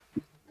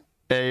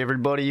Hey,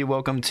 everybody,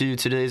 welcome to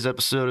today's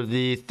episode of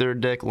the Third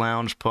Deck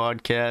Lounge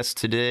podcast.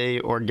 Today,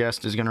 our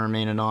guest is going to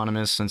remain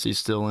anonymous since he's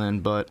still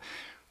in, but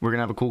we're going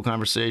to have a cool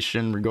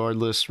conversation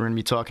regardless. We're going to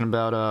be talking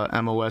about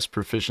MOS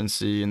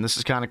proficiency, and this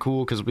is kind of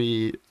cool because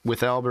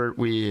with Albert,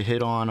 we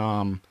hit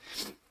on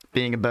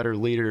being a better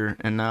leader,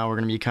 and now we're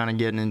going to be kind of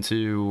getting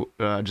into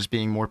just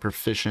being more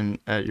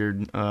proficient at your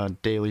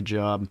daily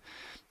job.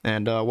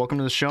 And welcome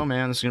to the show,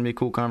 man. This is going to be a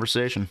cool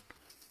conversation.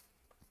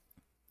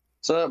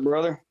 What's up,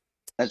 brother?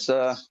 That's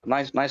a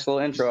nice little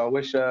intro. I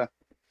wish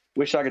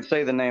I could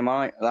say the name.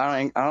 I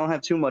don't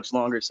have too much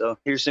longer, so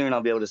here soon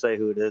I'll be able to say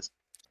who it is.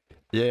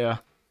 Yeah.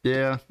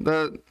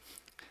 The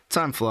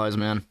time flies,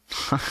 man.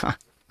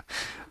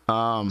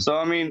 So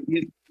I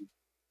mean,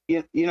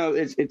 you know,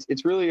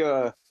 it's really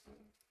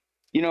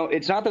you know,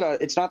 it's not that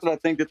I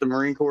think that the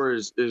Marine Corps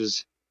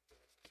is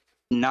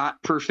not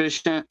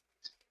proficient.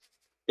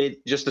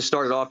 It just to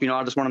start it off, you know,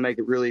 I just want to make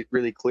it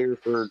really clear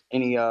for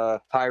any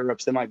higher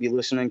ups that might be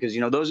listening, because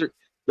you know those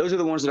are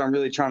the ones that I'm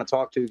really trying to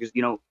talk to, because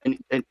you know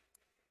an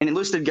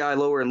enlisted guy,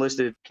 lower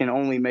enlisted, can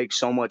only make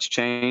so much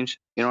change.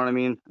 You know what I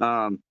mean?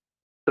 So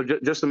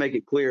just to make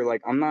it clear,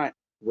 like, I'm not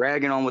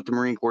ragging on what the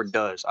Marine Corps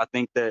does. I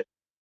think that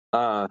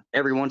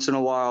every once in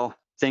a while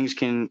things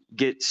can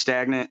get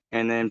stagnant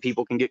and then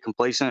people can get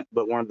complacent.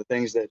 But one of the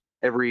things that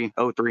every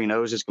O3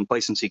 knows is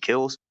complacency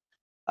kills.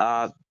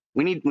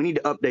 We need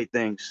to update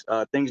things.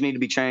 Things need to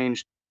be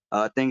changed.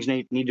 Things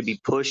need to be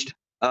pushed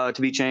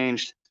to be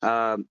changed.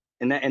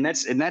 And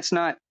that's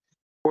not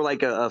for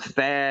like a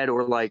fad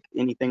or like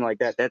anything like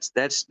that.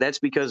 That's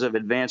because of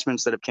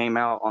advancements that have came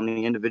out on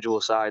the individual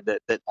side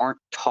that aren't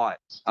taught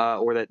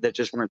or that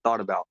just weren't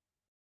thought about.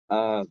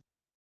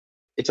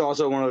 It's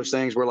also one of those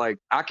things where, like,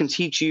 I can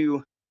teach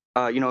you.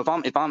 You know,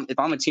 if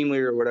I'm a team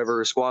leader or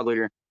whatever, or squad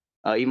leader,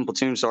 even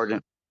platoon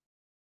sergeant,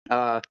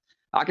 I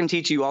can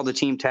teach you all the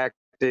team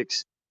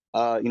tactics,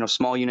 you know,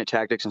 small unit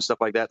tactics and stuff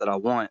like that I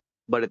want.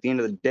 But at the end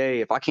of the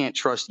day, if I can't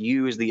trust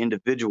you as the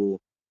individual,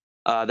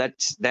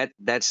 that's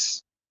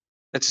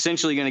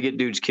essentially going to get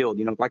dudes killed.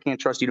 You know, if I can't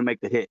trust you to make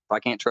the hit, if I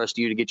can't trust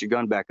you to get your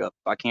gun back up,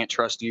 if I can't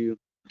trust you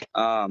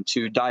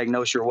to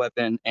diagnose your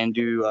weapon and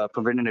do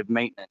preventative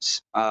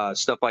maintenance,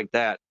 stuff like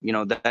that, you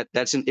know,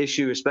 that's an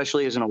issue,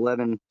 especially as an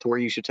 11, to where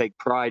you should take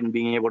pride in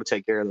being able to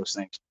take care of those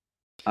things.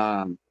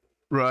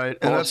 Right,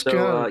 and also, that's kind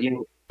of, you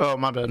know. Oh,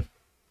 my bad.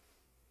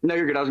 No,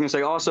 you're good. I was going to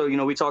say also, you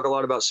know, we talk a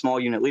lot about small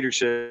unit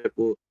leadership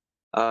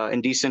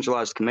and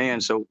decentralized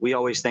command. So we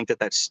always think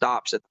that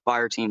stops at the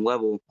fire team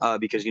level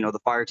because, you know, the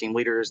fire team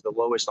leader is the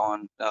lowest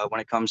on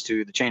when it comes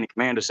to the chain of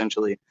command,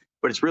 essentially.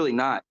 But it's really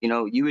not. You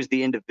know, you as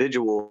the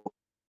individual,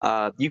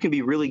 you can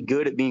be really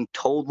good at being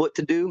told what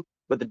to do.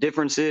 But the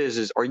difference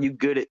is are you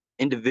good at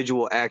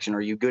individual action?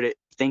 Are you good at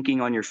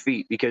thinking on your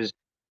feet? Because,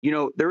 you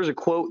know, there was a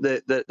quote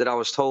that I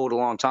was told a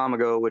long time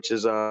ago, which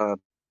is,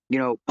 you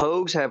know,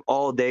 pogues have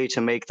all day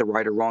to make the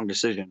right or wrong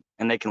decision,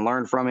 and they can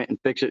learn from it and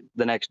fix it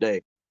the next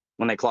day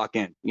when they clock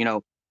in. You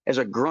know, as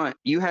a grunt,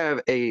 you have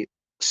a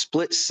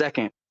split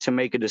second to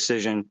make a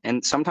decision,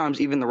 and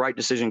sometimes even the right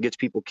decision gets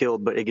people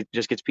killed, but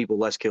just gets people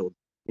less killed,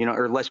 you know,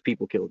 or less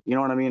people killed. You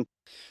know what I mean?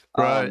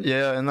 Right,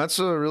 yeah, and that's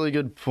a really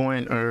good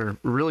point, or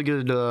really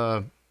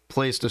good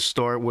place to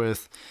start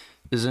with,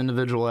 is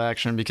individual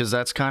action, because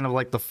that's kind of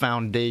like the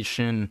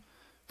foundation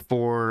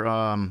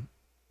for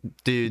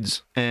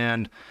dudes.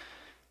 And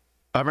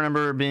I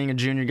remember being a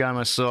junior guy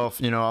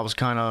myself, you know, I was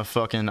kind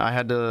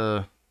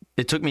of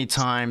it took me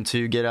time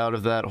to get out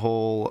of that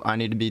whole, I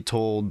need to be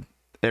told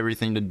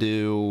everything to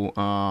do,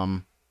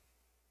 how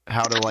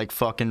to, like,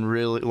 fucking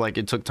really, like,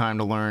 it took time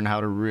to learn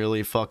how to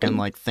really fucking,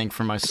 like, think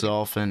for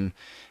myself. And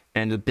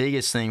the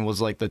biggest thing was,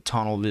 like, the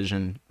tunnel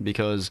vision,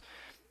 because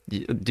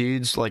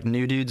dudes, like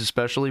new dudes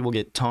especially, will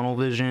get tunnel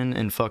vision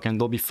and fucking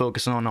they'll be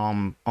focusing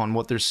on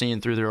what they're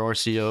seeing through their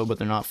RCO, but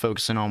they're not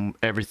focusing on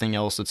everything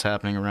else that's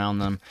happening around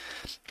them.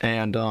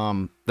 And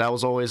that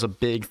was always a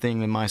big thing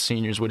that my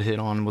seniors would hit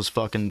on, was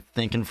fucking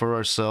thinking for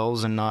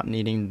ourselves and not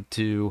needing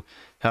to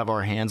have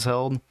our hands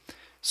held,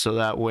 so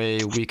that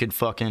way we could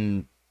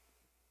fucking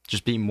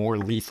just be more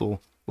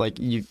lethal. Like,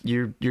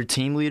 your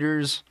team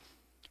leaders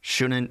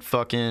shouldn't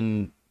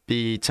fucking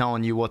be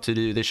telling you what to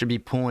do. They should be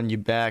pulling you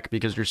back,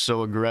 because you're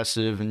so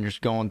aggressive and you're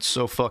going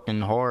so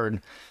fucking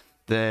hard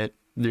that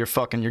you're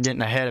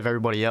getting ahead of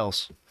everybody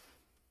else.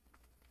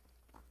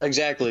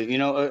 Exactly. You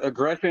know,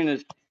 aggression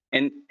is,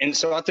 and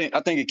so I think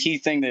a key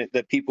thing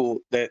that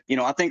people, that, you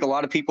know, I think a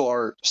lot of people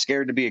are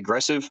scared to be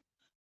aggressive.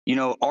 You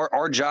know,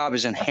 our job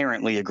is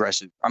inherently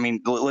aggressive. I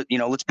mean, you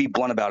know, let's be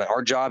blunt about it.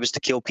 Our job is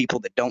to kill people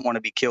that don't want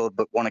to be killed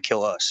but want to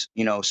kill us.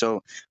 You know,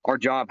 so our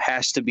job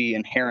has to be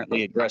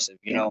inherently aggressive.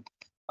 You know,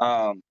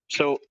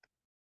 so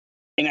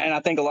and I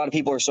think a lot of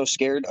people are so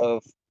scared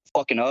of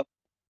fucking up,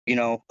 you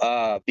know,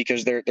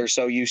 because they're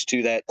so used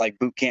to that, like,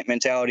 boot camp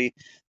mentality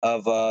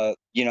of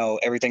you know,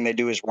 everything they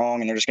do is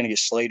wrong and they're just going to get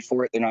slayed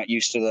for it. They're not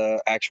used to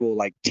the actual,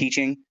 like,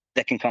 teaching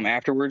that can come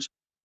afterwards.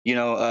 You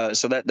know,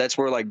 so that's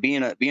where, like,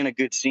 being a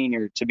good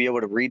senior, to be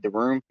able to read the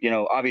room. You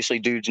know, obviously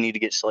dudes need to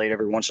get slayed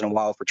every once in a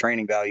while for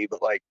training value,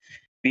 but, like,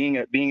 being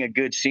a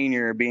good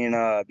senior, being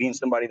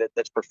somebody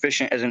that's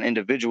proficient as an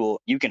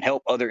individual, you can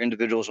help other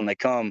individuals when they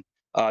come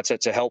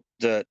to help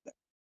the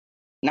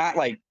not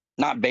like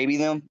not baby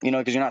them,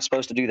 because you're not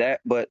supposed to do that,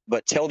 but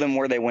tell them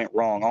where they went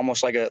wrong,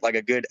 almost like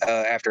a good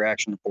after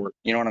action report.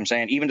 You know what I'm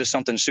saying? Even to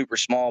something super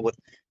small with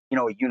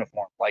a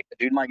uniform. Like the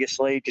dude might get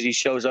slayed because he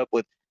shows up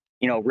with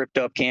ripped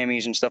up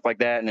camis and stuff like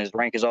that, and his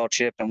rank is all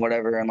chipped and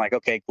whatever. And like,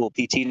 okay, cool,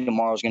 PT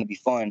tomorrow is going to be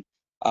fun,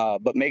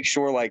 but make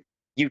sure like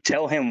you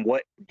tell him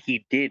what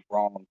he did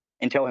wrong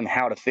and tell him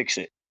how to fix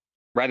it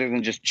rather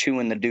than just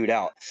chewing the dude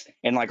out.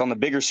 And like on the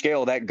bigger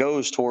scale, that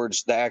goes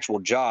towards the actual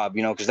job,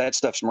 because that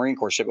stuff's Marine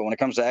Corps shit. But when it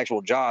comes to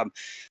actual job,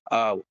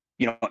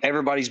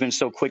 everybody's been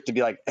so quick to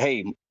be like,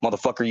 hey,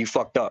 motherfucker, you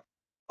fucked up.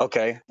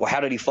 Okay, well, how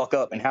did he fuck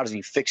up and how does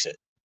he fix it?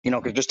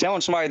 Because just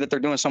telling somebody that they're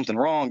doing something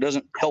wrong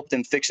doesn't help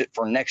them fix it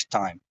for next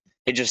time.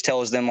 It just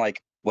tells them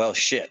like, well,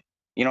 shit.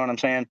 You know what I'm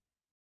saying?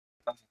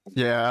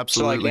 Yeah,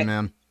 absolutely,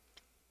 man.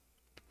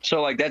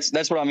 So like that's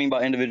what I mean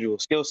by individual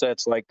skill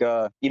sets. Like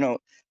an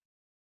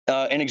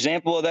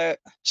example of that.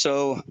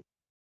 So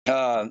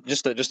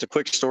just a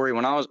quick story.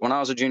 When I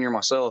was a junior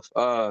myself,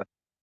 one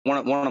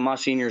of my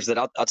seniors that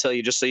I'll tell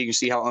you just so you can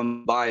see how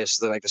unbiased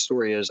the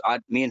story is.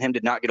 Me and him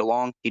did not get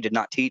along. He did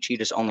not teach. He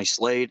just only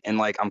slayed. And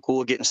like I'm cool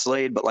with getting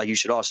slayed, but like you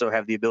should also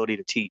have the ability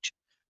to teach.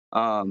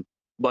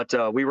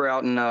 But we were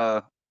out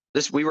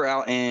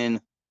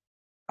in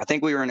I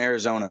think we were in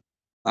Arizona.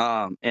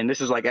 And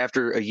this is like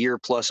after a year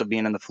plus of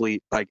being in the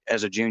fleet, like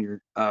as a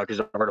junior,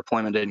 because our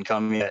deployment didn't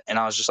come yet. And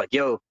I was just like,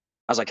 yo,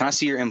 I was like, can I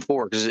see your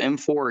M4? Because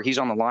M4, he's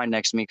on the line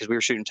next to me because we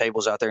were shooting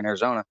tables out there in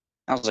Arizona.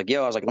 I was like,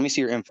 let me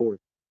see your M4.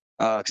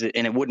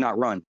 And it would not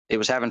run. It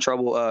was having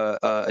trouble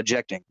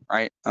ejecting,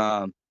 right?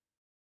 So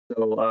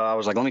I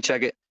was like, let me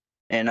check it.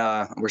 And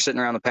we're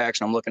sitting around the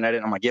packs and I'm looking at it.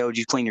 And I'm like, yo, did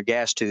you clean your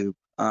gas tube?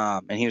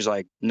 And he was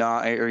like, no.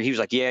 Nah. Or he was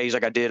like, yeah. He's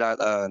like, I did.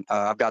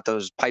 I've got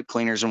those pipe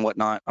cleaners and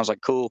whatnot. I was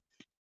like, cool.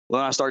 Well,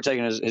 then I started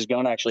taking his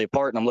gun actually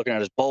apart, and I'm looking at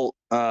his bolt.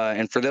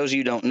 And for those of you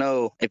who don't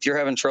know, if you're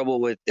having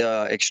trouble with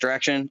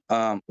extraction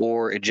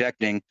or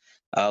ejecting,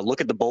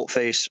 look at the bolt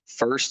face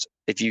first.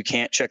 If you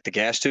can't check the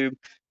gas tube,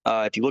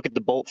 if you look at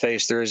the bolt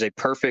face, there is a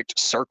perfect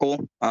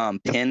circle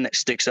pin that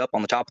sticks up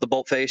on the top of the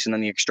bolt face, and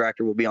then the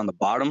extractor will be on the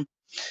bottom.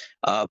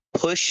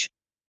 Push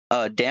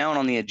down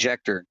on the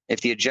ejector. If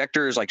the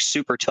ejector is like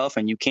super tough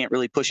and you can't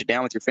really push it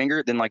down with your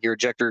finger, then like your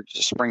ejector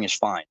spring is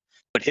fine.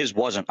 But his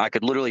wasn't. I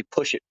could literally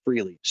push it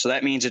freely. So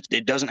that means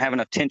it doesn't have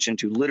enough tension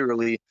to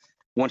literally,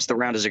 once the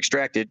round is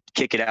extracted,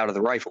 kick it out of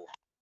the rifle.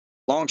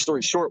 Long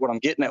story short, what I'm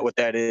getting at with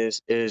that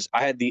is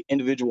I had the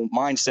individual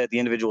mindset, the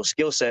individual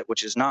skill set,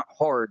 which is not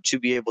hard to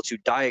be able to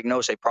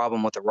diagnose a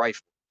problem with a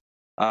rifle.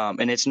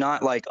 And it's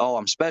not like, oh,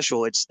 I'm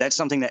special. That's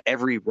something that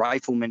every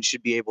rifleman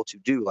should be able to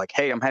do. Like,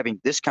 hey, I'm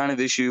having this kind of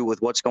issue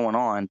with what's going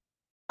on.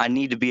 I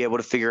need to be able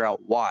to figure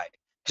out why.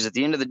 Because at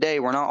the end of the day,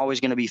 we're not always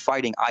going to be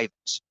fighting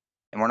Ivans.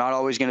 And we're not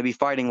always going to be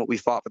fighting what we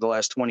fought for the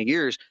last 20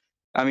 years.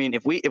 I mean,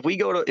 if we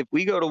go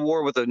to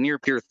war with a near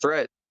peer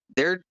threat,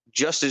 they're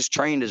just as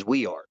trained as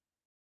we are.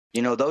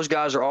 Those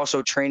guys are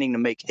also training to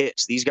make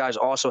hits. These guys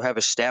also have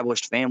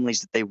established families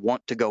that they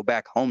want to go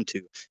back home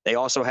to. They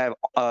also have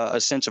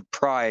a sense of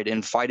pride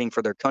in fighting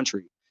for their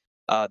country.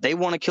 They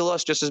want to kill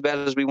us just as bad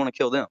as we want to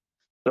kill them.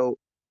 So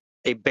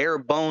a bare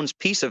bones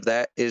piece of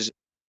that is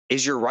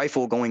your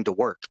rifle going to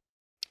work?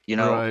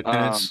 Right.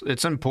 And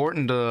it's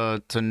important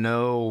to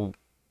know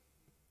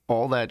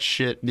all that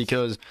shit and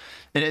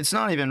it's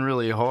not even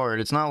really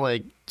hard. It's not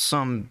like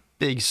some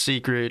big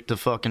secret to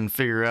fucking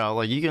figure out.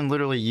 Like you can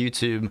literally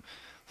YouTube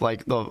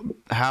like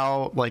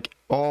how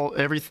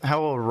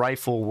a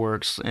rifle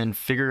works and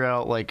figure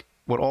out like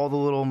what all the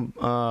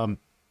little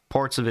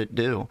parts of it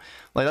do.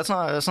 Like that's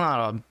not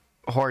a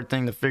hard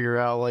thing to figure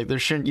out. Like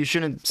you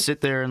shouldn't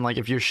sit there and like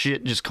if your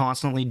shit just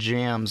constantly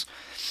jams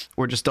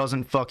or just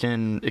doesn't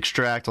fucking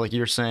extract like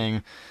you're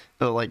saying,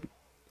 like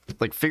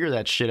figure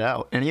that shit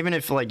out. And even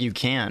if like you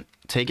can't,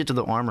 take it to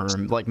the armor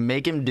room, like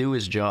make him do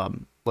his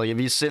job. Like if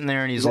he's sitting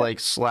there and he's like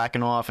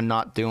slacking off and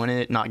not doing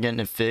it, not getting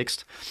it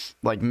fixed,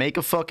 like make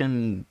a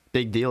fucking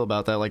big deal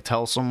about that. Like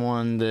tell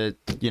someone that,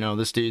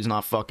 this dude's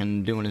not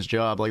fucking doing his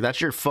job. Like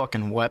that's your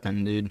fucking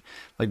weapon, dude.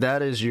 Like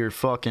that is your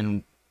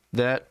fucking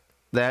that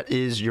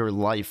is your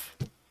life.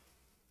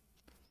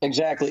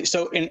 Exactly.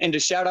 So, and to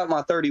shout out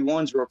my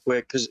 31s real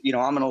quick, because,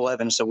 I'm an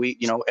 11, so we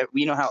know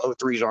how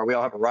 03s are. We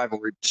all have a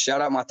rivalry.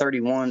 Shout out my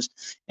 31s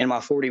and my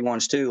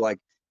 41s too. Like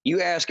you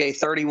ask a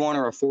 31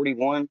 or a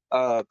 41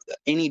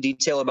 any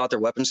detail about their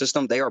weapon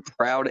system, they are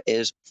proud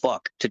as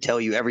fuck to tell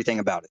you everything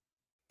about it.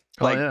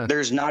 Like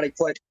there's not a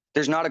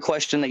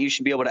question that you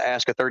should be able to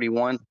ask a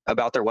 31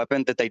 about their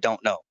weapon that they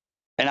don't know.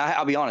 And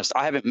I'll be honest,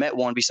 I haven't met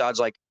one besides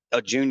like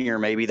a junior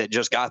maybe that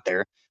just got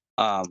there.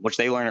 Which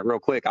they learn it real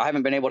quick. I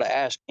haven't been able to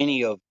ask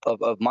any of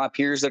my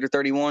peers that are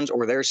 31s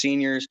or their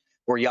seniors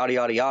or yada,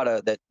 yada,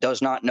 yada that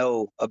does not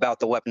know about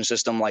the weapon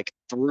system like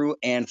through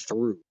and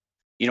through.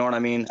 You know what I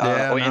mean?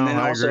 And then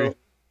also, agree.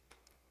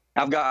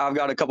 I've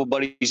got a couple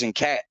buddies in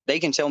CAT. They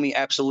can tell me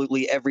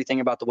absolutely everything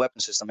about the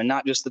weapon system and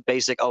not just the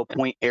basic,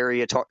 point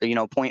area,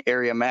 point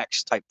area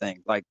max type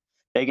thing. Like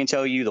They can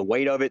tell you the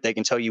weight of it. They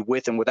can tell you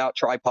with and without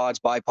tripods,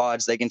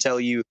 bipods. They can tell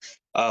you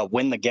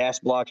when the gas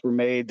blocks were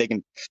made. They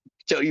can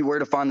tell you where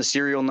to find the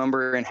serial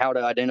number and how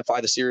to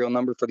identify the serial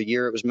number for the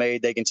year it was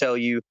made. They can tell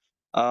you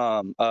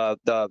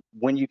the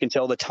when you can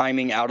tell the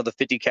timing out of the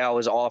 50 cal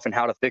is off and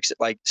how to fix it,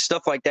 like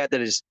stuff like that.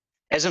 That is,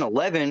 as an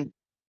 11,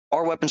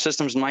 our weapon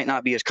systems might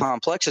not be as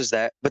complex as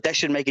that, but that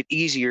should make it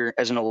easier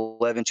as an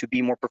 11 to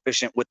be more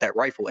proficient with that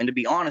rifle. And to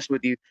be honest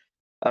with you,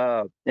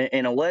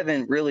 in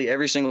 11, really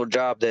every single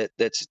job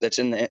that's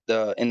in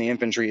the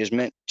infantry is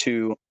meant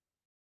to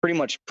pretty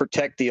much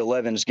protect the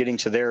 11s getting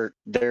to their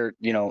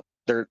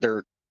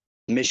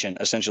mission,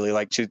 essentially,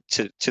 like to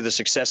the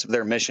success of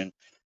their mission.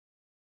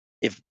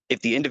 If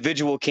the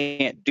individual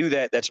can't do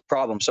that, that's a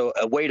problem. So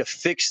a way to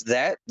fix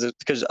that,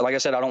 because like I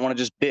said, I don't want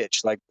to just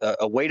bitch. Like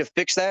a way to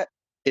fix that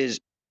is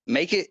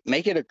make it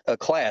a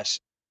class.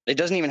 It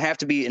doesn't even have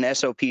to be an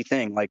SOP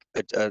thing. Like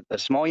a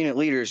small unit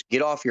leaders,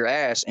 get off your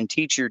ass and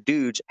teach your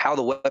dudes how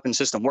the weapon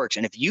system works.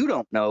 And if you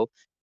don't know,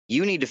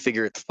 you need to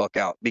figure it the fuck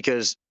out,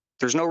 because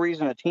there's no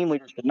reason a team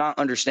leader should not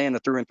understand the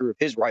through and through of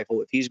his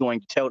rifle if he's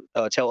going to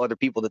tell other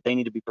people that they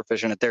need to be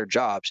proficient at their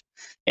jobs.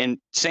 And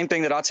same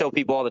thing that I tell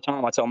people all the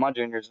time. I tell my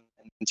juniors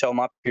and tell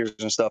my peers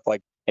and stuff,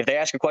 like if they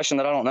ask a question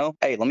that I don't know,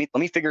 hey, let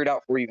me figure it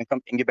out for you and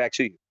come and get back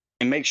to you.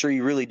 And make sure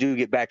you really do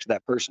get back to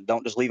that person.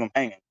 Don't just leave them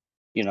hanging,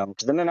 because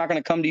then they're not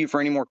going to come to you for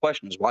any more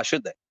questions. Why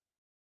should they?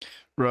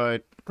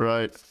 Right.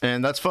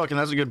 And that's a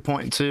good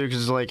point too,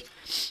 because like,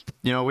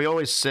 we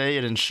always say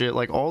it and shit,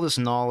 like all this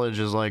knowledge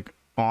is like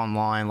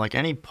online, like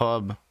any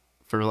pub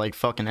for like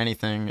fucking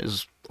anything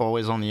is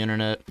always on the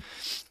internet,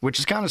 which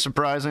is kind of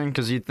surprising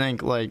because you'd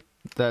think like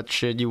that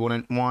shit you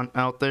wouldn't want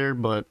out there,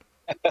 but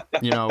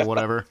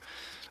whatever.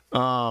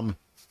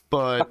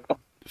 But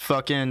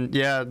fucking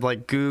yeah,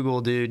 like Google,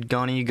 dude,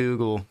 gunny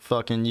Google,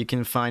 fucking you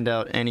can find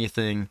out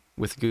anything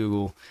with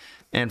Google.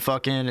 And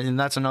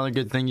that's another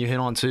good thing you hit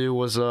on too,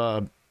 was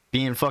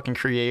being fucking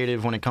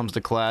creative when it comes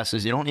to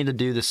classes. You don't need to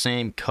do the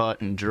same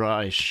cut and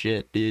dry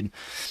shit, dude.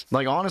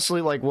 Like honestly,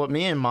 like what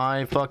me and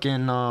my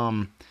fucking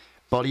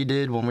buddy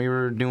did when we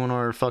were doing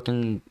our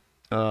fucking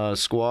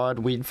squad,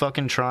 we'd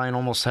fucking try and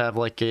almost have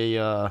like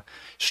a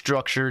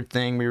structured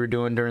thing we were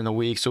doing during the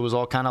week, so it was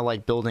all kind of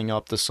like building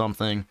up to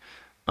something.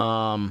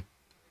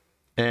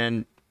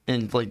 And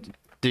like,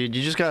 dude,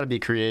 you just got to be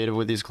creative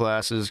with these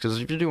classes, because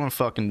if you're doing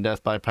fucking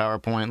death by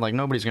PowerPoint, like,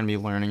 nobody's going to be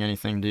learning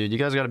anything, dude. You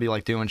guys got to be,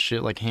 like, doing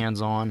shit, like,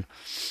 hands-on.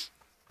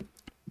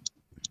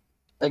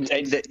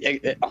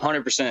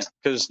 100%.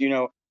 Because,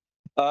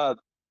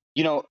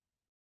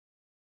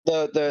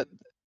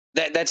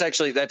 that's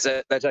actually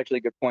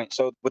a good point.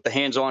 So with the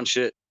hands-on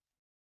shit,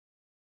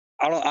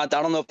 I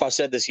don't know if I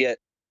said this yet.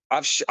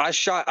 I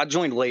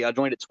joined late. I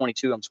joined at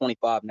 22. I'm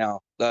 25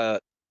 now.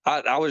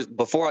 I was,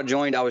 before I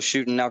joined, I was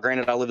shooting. Now,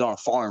 granted, I lived on a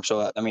farm,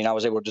 so I mean, I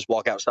was able to just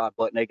walk outside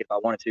butt naked if I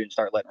wanted to and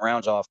start letting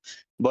rounds off.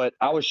 But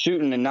I was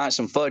shooting and not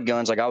some FUD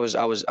guns. Like I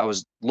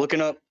was looking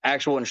up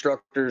actual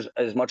instructors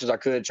as much as I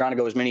could, trying to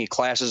go as many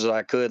classes as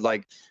I could,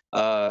 like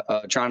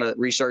trying to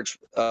research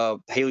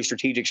Haley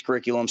Strategics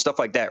curriculum, stuff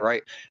like that,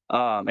 right?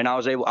 And I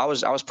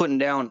was putting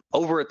down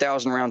over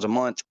 1,000 rounds a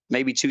month,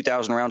 maybe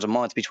 2,000 rounds a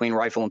month between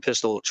rifle and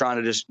pistol, trying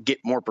to just get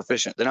more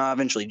proficient. Then I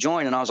eventually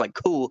joined, and I was like,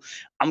 cool,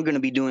 I'm going to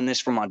be doing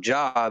this for my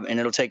job, and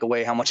it'll take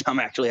away how much I'm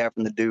actually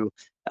having to do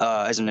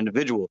as an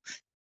individual.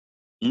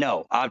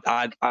 No,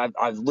 I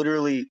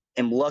literally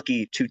am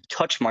lucky to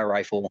touch my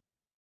rifle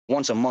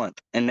once a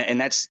month, and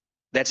that's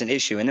an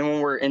issue. And then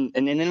when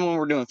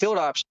we're doing field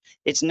ops,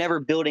 it's never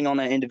building on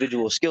that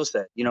individual skill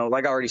set.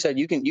 Like I already said,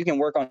 you can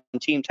work on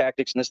team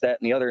tactics and this, that,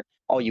 and the other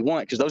all you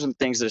want, because those are the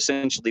things that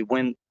essentially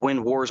win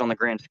wars on the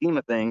grand scheme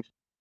of things.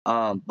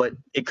 But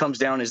it comes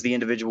down as the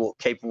individual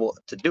capable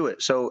to do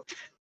it. So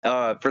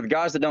for the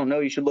guys that don't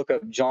know, you should look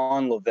up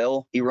John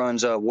Lavelle. He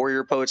runs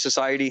Warrior Poet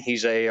Society.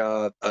 He's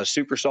a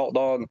super salt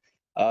dog.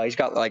 He's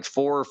got like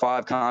 4 or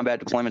 5 combat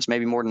deployments,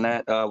 maybe more than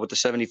that, with the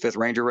 75th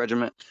Ranger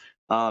Regiment.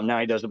 Now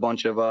he does a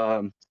bunch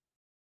of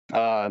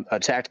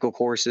tactical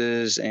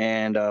courses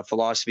and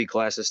philosophy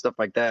classes, stuff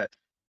like that.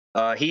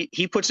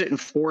 He puts it in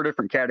 4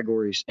 different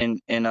categories in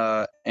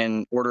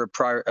order of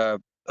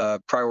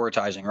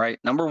prioritizing. Right,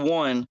 number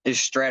 1 is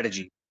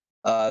strategy.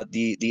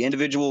 The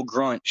individual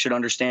grunt should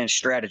understand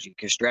strategy,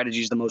 because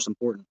strategy is the most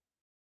important.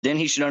 Then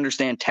he should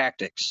understand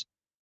tactics,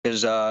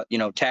 because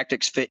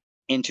tactics fit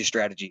into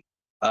strategy.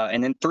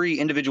 And then 3,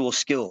 individual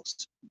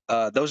skills.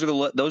 Those are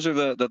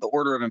the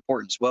order of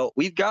importance. Well,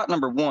 we've got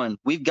number 1,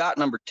 we've got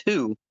number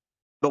 2,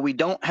 but we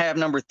don't have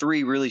number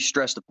 3 really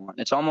stressed upon.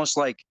 It's almost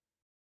like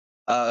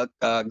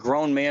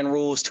grown man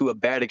rules to a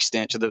bad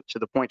extent, to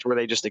the point to where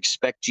they just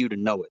expect you to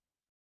know it.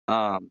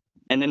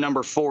 And then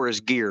number 4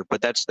 is gear,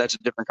 but that's a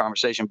different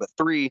conversation. But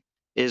 3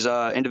 is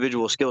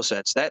individual skill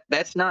sets.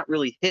 That's not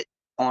really hit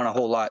on a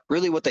whole lot.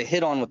 Really, what they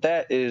hit on with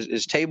that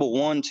is table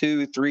 1,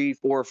 2, 3,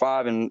 4,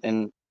 5,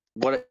 and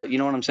what, you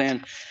know what I'm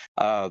saying?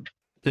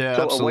 Yeah,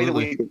 so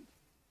absolutely.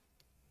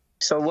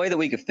 A way that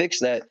we could fix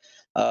that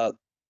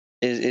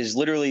is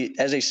literally,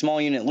 as a small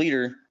unit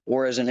leader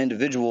or as an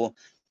individual,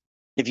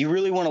 if you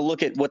really want to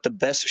look at what the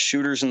best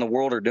shooters in the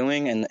world are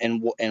doing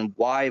and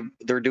why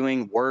they're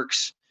doing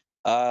works,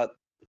 uh,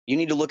 you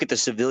need to look at the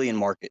civilian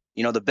market.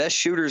 You know, the best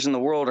shooters in the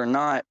world are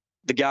not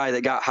the guy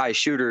that got high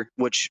shooter,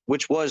 which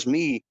was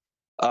me.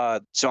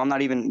 So I'm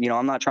not even,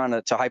 I'm not trying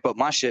to hype up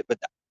my shit, but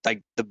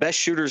like the best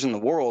shooters in the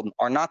world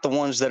are not the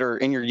ones that are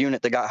in your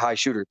unit that got high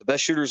shooter. The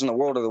best shooters in the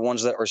world are the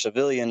ones that are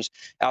civilians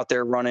out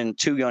there running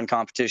 2-gun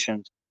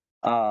competitions,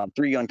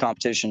 3-gun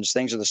competitions,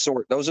 things of the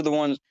sort. Those are the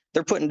ones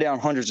they're putting down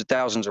hundreds of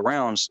thousands of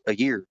rounds a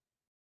year,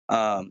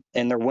 and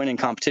they're winning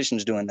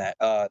competitions doing that.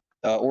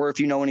 Or if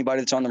you know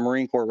anybody that's on the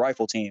Marine Corps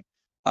rifle team,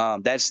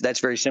 that's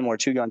very similar.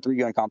 2-gun,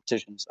 3-gun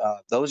competitions.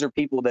 Those are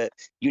people that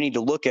you need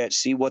to look at,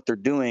 see what they're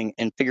doing,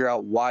 and figure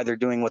out why they're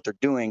doing what they're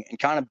doing, and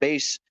kind of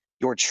base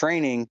your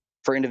training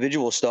for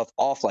individual stuff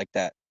off like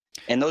that.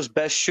 And those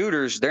best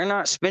shooters, they're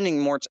not spending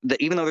more,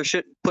 even though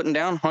they're putting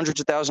down hundreds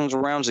of thousands of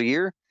rounds a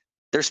year,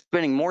 they're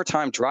spending more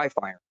time dry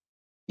firing.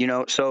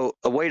 So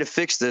a way to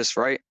fix this,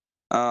 right?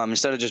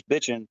 Instead of just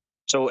bitching.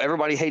 So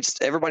everybody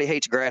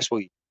hates grass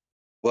week.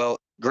 Well,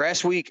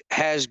 grass week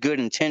has good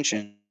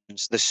intentions.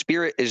 The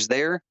spirit is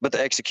there, but the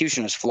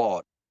execution is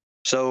flawed.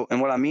 So, and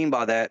what I mean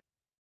by that,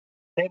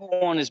 Table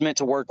 1 is meant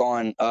to work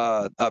on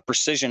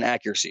precision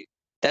accuracy.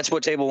 That's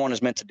what Table 1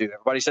 is meant to do.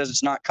 Everybody says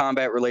it's not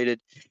combat related.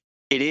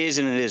 It is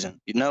and it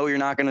isn't. You're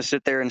not going to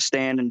sit there and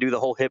stand and do the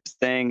whole hip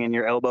thing and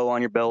your elbow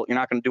on your belt. You're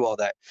not going to do all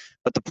that.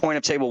 But the point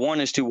of Table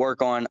 1 is to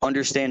work on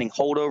understanding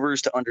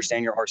holdovers, to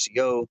understand your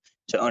RCO,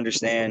 to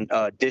understand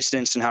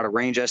distance and how to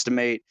range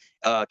estimate,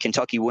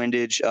 Kentucky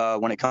windage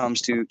when it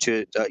comes to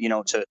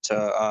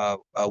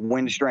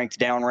wind strength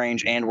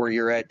downrange and where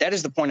you're at. That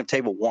is the point of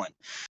Table 1,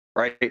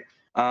 right?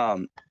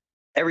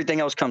 Everything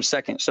else comes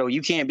second. So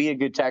you can't be a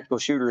good tactical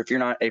shooter if you're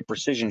not a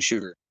precision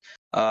shooter.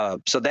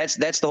 So that's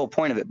the whole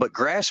point of it. But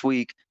grass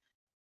week,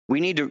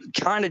 we need to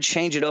kind of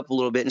change it up a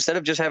little bit. Instead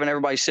of just having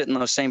everybody sit in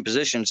those same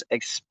positions,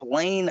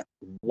 explain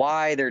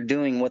why they're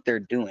doing what they're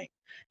doing.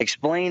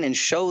 Explain and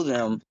show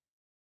them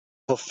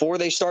before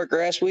they start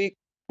grass week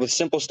with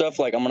simple stuff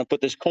like, I'm going to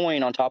put this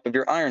coin on top of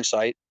your iron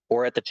sight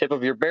or at the tip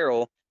of your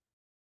barrel.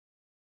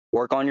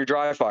 Work on your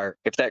dry fire.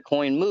 If that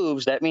coin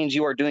moves, that means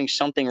you are doing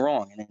something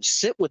wrong. And then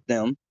sit with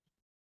them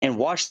and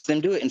watch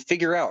them do it and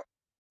figure out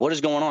what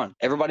is going on.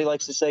 Everybody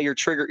likes to say your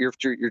trigger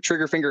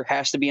finger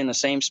has to be in the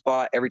same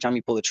spot every time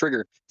you pull the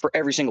trigger for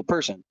every single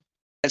person.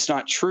 That's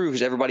not true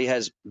because everybody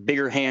has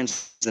bigger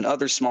hands than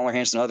others, smaller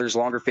hands than others,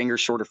 longer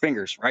fingers, shorter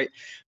fingers, right?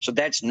 So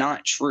that's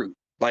not true.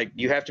 Like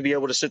you have to be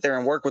able to sit there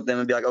and work with them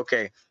and be like,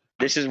 okay,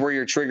 this is where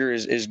your trigger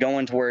is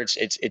going to where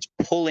it's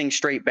pulling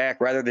straight back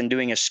rather than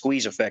doing a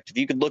squeeze effect. If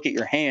you could look at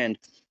your hand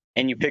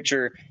and you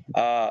picture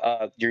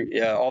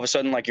your all of a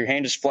sudden like your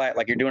hand is flat,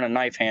 like you're doing a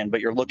knife hand, but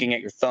you're looking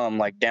at your thumb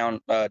like down,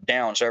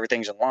 so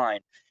everything's in line.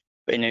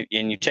 And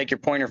you take your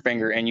pointer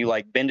finger and you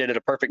like bend it at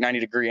a perfect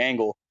 90-degree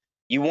angle.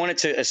 You want it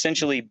to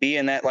essentially be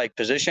in that like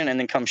position and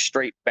then come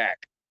straight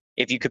back.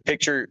 If you could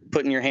picture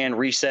putting your hand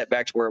reset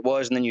back to where it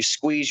was, and then you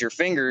squeeze your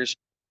fingers,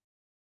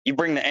 you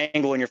bring the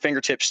angle and your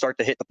fingertips start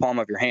to hit the palm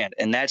of your hand.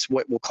 And that's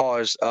what will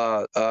cause,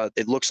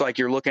 it looks like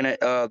you're looking at,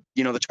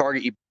 the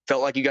target. You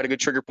felt like you got a good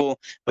trigger pull,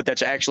 but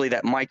that's actually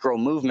that micro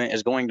movement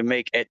is going to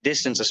make at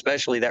distance,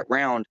 especially that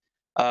round,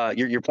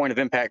 your point of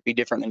impact be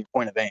different than your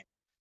point of aim.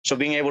 So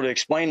being able to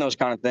explain those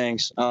kind of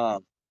things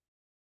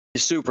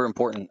is super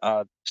important.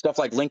 Stuff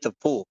like length of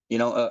pull,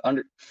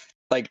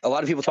 like a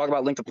lot of people talk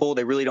about length of pull.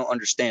 They really don't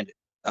understand it.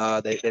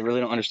 They really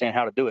don't understand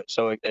how to do it.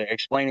 So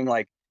explaining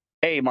like,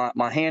 hey,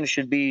 my hand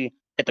should be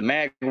at the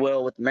mag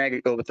well with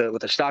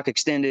the stock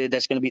extended.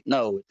 That's going to be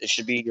it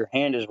should be your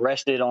hand is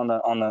rested on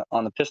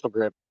the pistol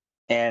grip,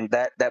 and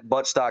that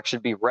butt stock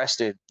should be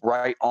rested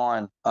right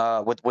on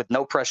with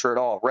no pressure at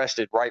all,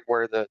 rested right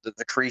where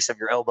the crease of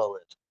your elbow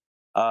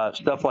is.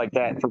 Stuff like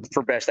that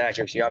for best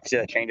accuracy. Obviously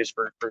that changes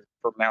for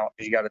mount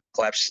because you got to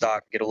collapse the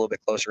stock, get a little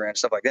bit closer in,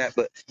 stuff like that.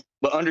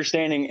 But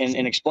understanding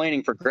and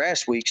explaining for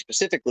grass week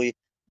specifically,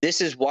 this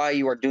is why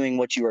you are doing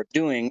what you are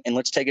doing, and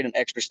let's take it an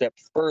extra step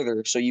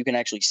further so you can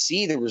actually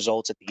see the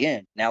results at the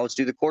end. Now let's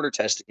do the quarter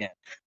test again.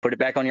 Put it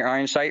back on your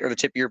iron sight or the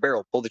tip of your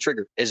barrel. Pull the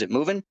trigger. Is it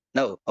moving?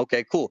 No.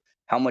 Okay, cool.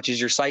 How much is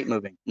your sight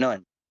moving?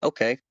 None.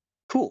 Okay,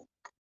 cool.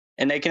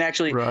 And they can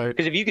actually,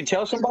 because if you can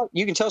tell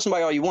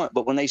somebody all you want,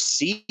 but when they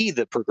see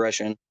the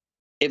progression,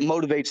 it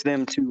motivates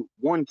them to,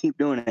 one, keep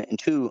doing it, and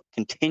two,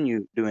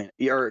 continue doing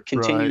it, or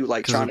continue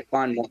trying to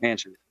find more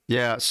answers.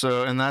 Yeah.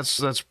 So, and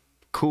that's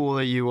cool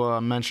that you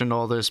mentioned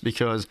all this,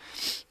 because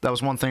that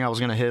was one thing I was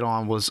gonna hit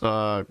on was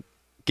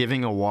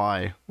giving a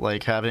why,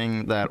 like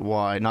having that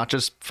why, not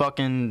just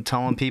fucking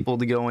telling people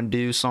to go and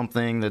do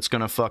something that's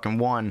gonna fucking,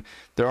 one,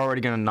 they're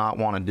already gonna not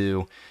want to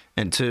do,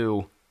 and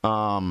two,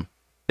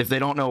 if they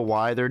don't know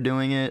why they're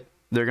doing it,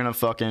 they're gonna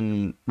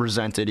fucking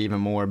resent it even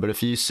more. But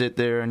if you sit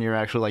there and you're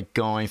actually like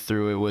going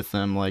through it with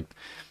them, like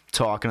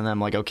talking to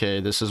them, like, okay,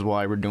 this is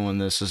why we're doing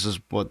this, this is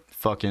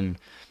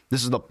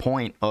the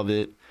point of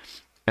it,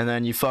 and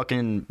then you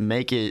fucking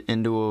make it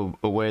into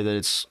a way that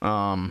it's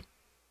not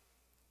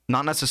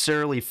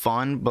necessarily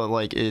fun, but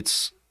like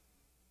it's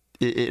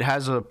it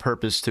has a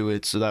purpose to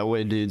it, so that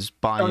way dudes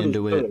buy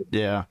into it.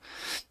 Understood.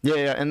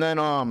 Yeah. And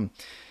then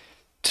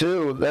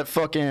two, that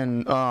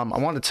fucking I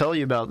wanted to tell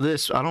you about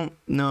this. I don't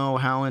know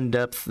how in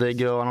depth they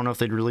go. I don't know if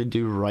they'd really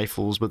do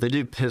rifles, but they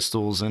do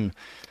pistols and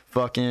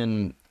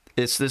fucking.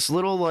 It's this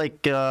little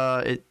like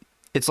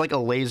it's like a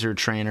laser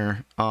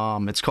trainer.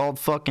 It's called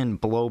fucking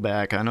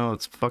Blowback. I know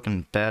it's a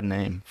fucking bad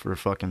name for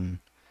fucking.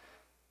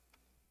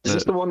 Is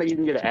this the one that you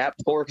can get an app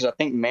for? Because I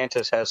think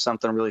Mantis has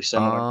something really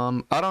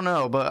similar. I don't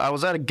know, but I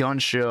was at a gun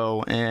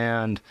show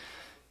and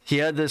he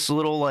had this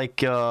little like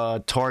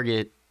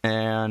target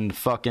and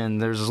fucking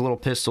there's this little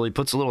pistol. He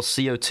puts a little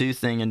CO2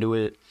 thing into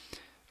it.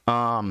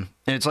 And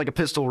it's like a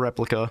pistol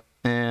replica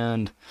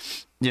and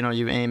you know,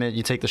 you aim it,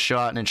 you take the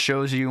shot and it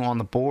shows you on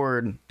the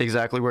board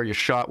exactly where your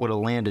shot would have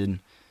landed.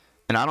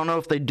 And I don't know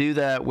if they do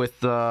that with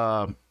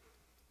the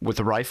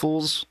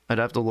rifles. I'd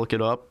have to look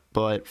it up,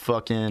 but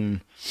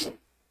fucking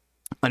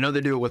I know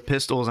they do it with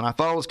pistols, and I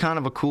thought it was kind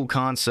of a cool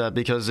concept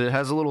because it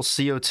has a little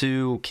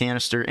CO2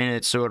 canister in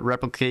it, so it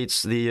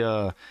replicates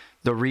the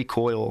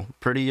recoil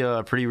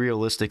pretty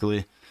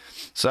realistically.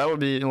 So that would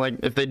be like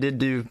if they did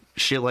do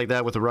shit like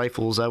that with the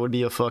rifles, that would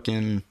be a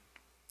fucking,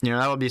 you know,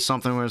 that would be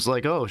something where it's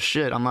like, oh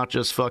shit, I'm not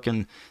just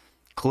fucking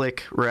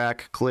click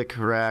rack.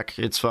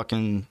 It's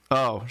fucking,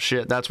 oh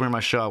shit, that's where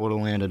my shot would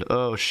have landed.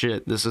 Oh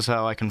shit, this is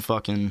how my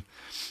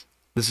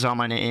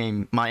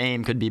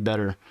aim could be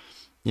better.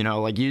 You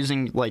know, like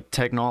using like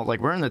technology, like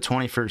we're in the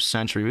 21st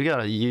century. We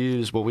gotta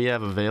use what we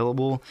have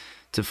available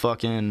to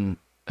fucking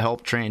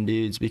help train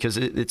dudes because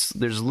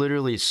there's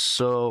literally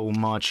so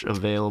much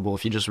available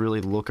if you just really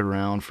look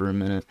around for a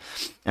minute.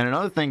 And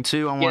another thing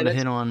too, I wanted to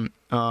hit on.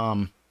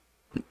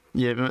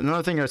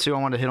 Another thing too I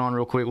wanted to hit on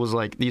real quick was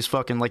like these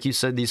fucking, like you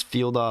said, these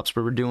field ops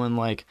where we're doing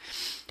like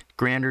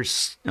grander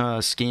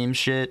scheme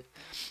shit.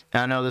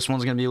 I know this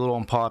one's gonna be a little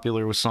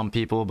unpopular with some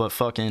people, but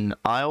fucking,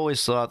 I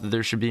always thought that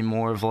there should be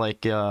more of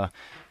like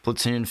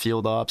platoon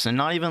field ops, and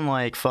not even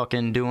like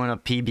fucking doing a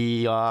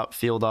PB op,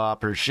 field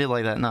op, or shit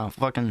like that. No,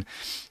 fucking,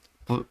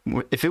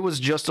 if it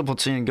was just a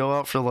platoon, go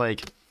out for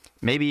like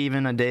maybe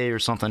even a day or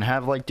something.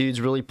 Have like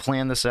dudes really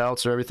plan this out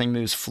so everything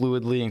moves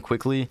fluidly and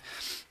quickly,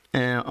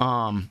 and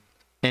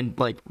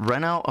like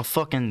rent out a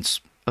fucking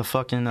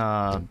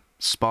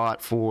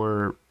spot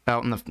for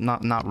out in the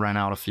not rent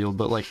out a field,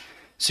 but like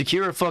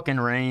secure a fucking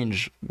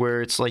range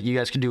where it's like you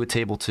guys can do a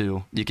table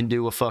 2. You can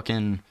do a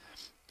fucking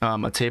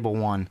a table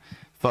 1.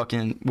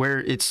 Fucking where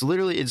it's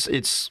literally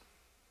it's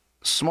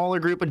smaller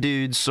group of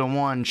dudes, so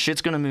one,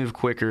 shit's gonna move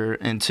quicker,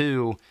 and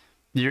two,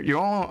 you're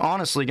all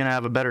honestly gonna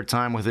have a better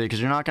time with it because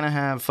you're not gonna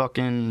have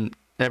fucking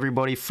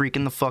everybody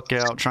freaking the fuck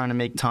out trying to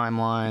make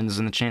timelines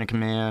and the chain of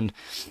command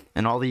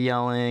and all the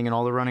yelling and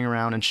all the running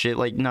around and shit.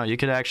 Like, no, you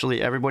could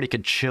actually, everybody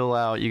could chill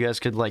out. You guys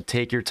could like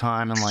take your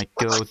time and like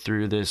go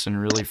through this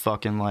and really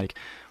fucking like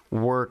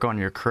work on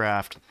your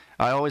craft.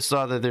 I always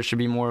thought that there should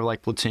be more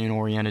like platoon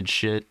oriented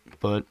shit,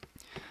 but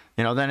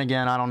you know, then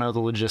again, I don't know the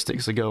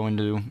logistics that go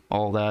into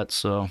all that,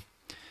 so,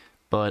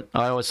 but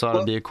I always thought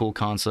it'd be a cool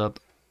concept.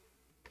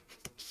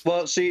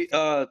 Well, see,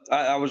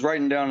 I was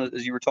writing down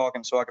as you were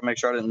talking so I could make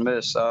sure I didn't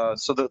miss. So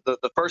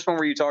the first one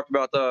where you talked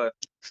about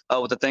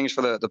with the things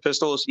for the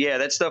pistols, yeah,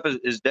 that stuff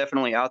is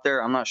definitely out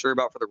there. I'm not sure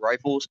about for the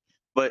rifles,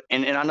 but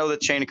and I know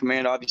that chain of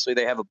command, obviously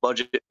they have a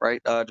budget,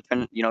 right?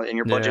 Depending, you know, and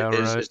your budget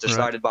is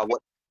decided by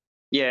what,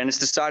 and it's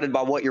decided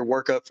by what your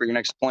workup for your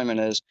next deployment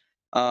is.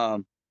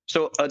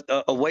 So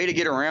a way to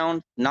get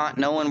around not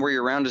knowing where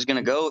your round is going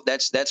to go,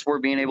 that's where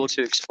being able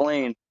to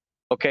explain,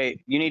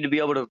 okay, you need to be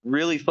able to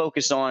really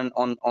focus on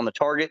the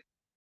target,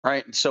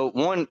 right? So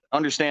one,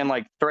 understand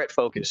like threat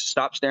focus.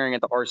 Stop staring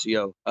at the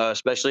RCO,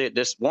 especially at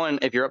this one.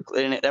 If you're up,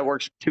 and that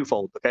works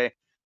twofold. Okay,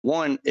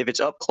 one, if it's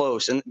up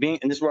close, and this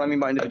is what I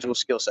mean by individual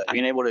skill set,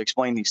 being able to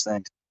explain these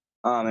things,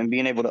 and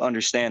being able to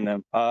understand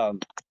them.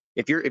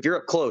 If you're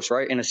up close,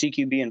 right, in a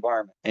CQB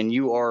environment, and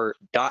you are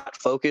dot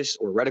focused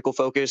or reticle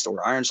focused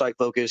or iron sight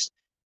focused,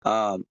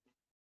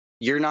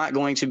 you're not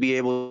going to be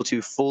able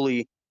to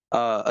fully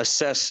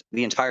assess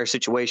the entire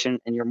situation,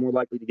 and you're more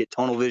likely to get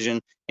tunnel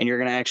vision, and you're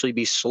going to actually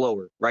be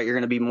slower, right? You're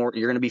going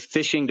to be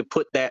fishing to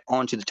put that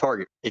onto the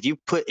target. If you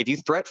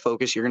threat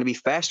focus, you're going to be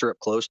faster up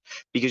close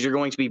because you're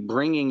going to be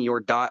bringing your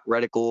dot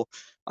reticle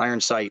iron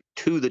sight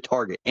to the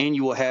target, and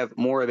you will have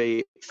more of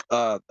a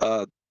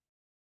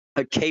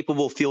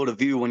capable field of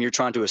view when you're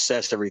trying to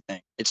assess everything.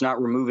 It's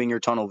not removing your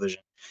tunnel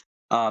vision.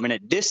 And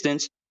at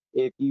distance,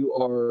 if you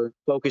are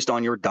focused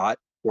on your dot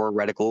or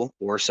reticle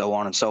or so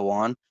on and so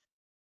on,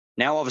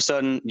 now all of a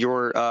sudden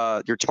your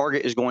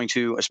target is going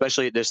to,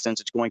 especially at distance,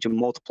 it's going to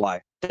multiply.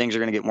 Things are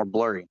going to get more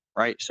blurry,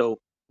 right? So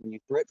when you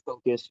threat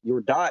focus,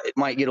 your dot, it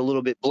might get a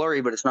little bit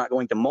blurry, but it's not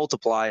going to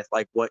multiply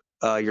like what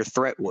your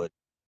threat would,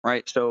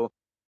 right? So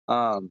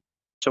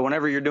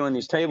whenever you're doing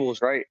these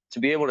tables, right, to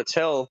be able to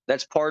tell,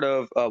 that's part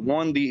of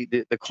one,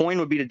 the coin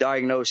would be to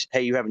diagnose,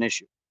 hey, you have an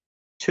issue.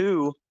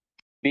 Two,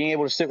 being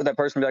able to sit with that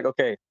person and be like,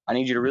 okay, I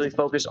need you to really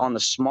focus on the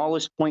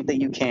smallest point that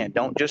you can.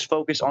 Don't just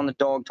focus on the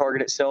dog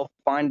target itself.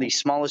 Find the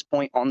smallest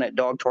point on that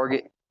dog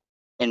target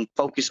and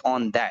focus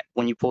on that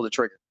when you pull the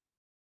trigger.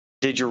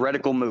 Did your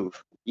reticle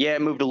move? Yeah,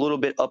 it moved a little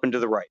bit up and to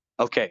the right.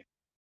 Okay.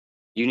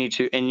 You need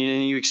to, and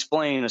you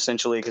explain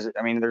essentially, because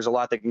I mean, there's a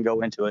lot that can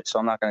go into it, so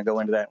I'm not going to go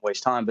into that and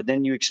waste time. But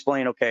then you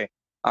explain, okay,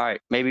 all right,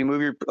 maybe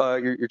move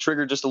your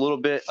trigger just a little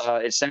bit.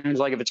 It sounds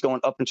like if it's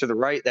going up and to the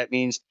right, that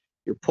means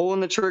you're pulling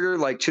the trigger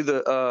like to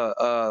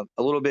the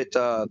a little bit,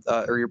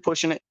 or you're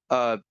pushing it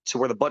to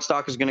where the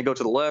buttstock is going to go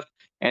to the left,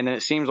 and then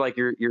it seems like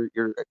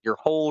your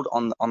hold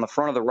on the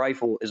front of the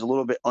rifle is a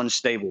little bit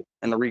unstable,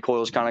 and the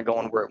recoil is kind of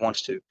going where it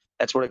wants to.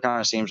 That's what it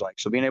kind of seems like.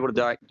 So being able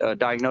to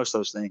diagnose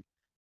those things.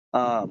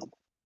 Um,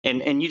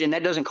 and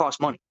that doesn't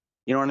cost money.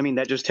 You know what I mean?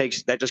 That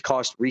just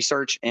costs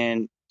research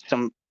and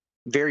some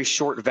very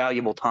short,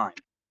 valuable time.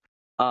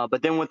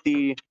 But then with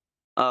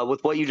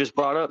what you just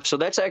brought up, so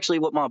that's actually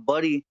what my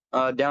buddy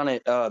down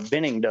at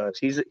Benning does.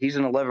 He's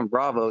an 11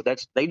 Bravo.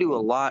 They do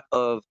a lot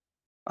of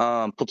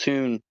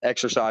platoon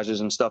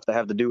exercises and stuff that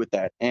have to do with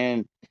that.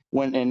 And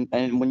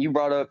when you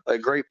brought up a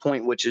great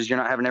point, which is you're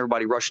not having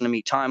everybody rushing to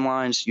meet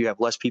timelines, you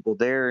have less people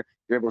there,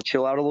 you're able to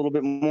chill out a little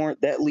bit more.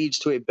 That leads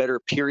to a better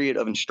period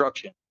of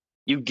instruction.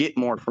 You get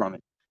more from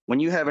it.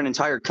 When you have an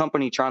entire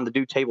company trying to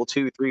do table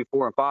 2, 3,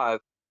 4, and 5,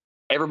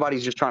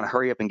 everybody's just trying to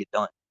hurry up and get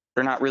done.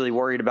 They're not really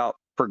worried about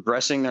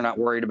progressing. They're not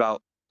worried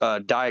about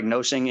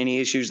diagnosing any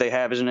issues they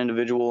have as an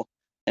individual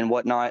and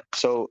whatnot.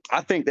 So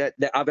I think that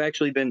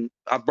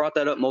I've brought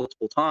that up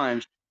multiple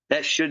times.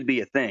 That should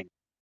be a thing.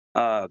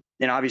 And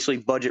obviously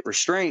budget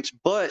restraints,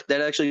 but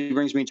that actually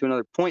brings me to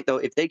another point though.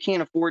 If they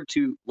can't afford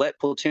to let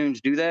platoons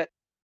do that,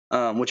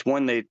 which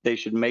one they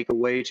should make a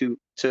way to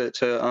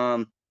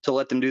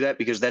let them do that,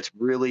 because that's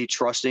really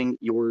trusting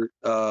your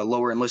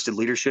lower enlisted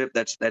leadership.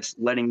 That's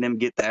letting them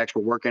get the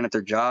actual work in at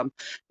their job,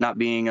 not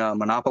being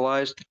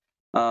monopolized.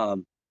 But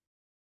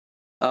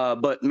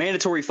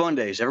mandatory fun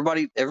days.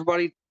 Everybody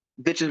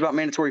bitches about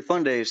mandatory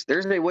fun days.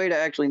 There's a way to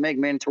actually make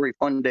mandatory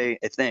fun day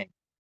a thing.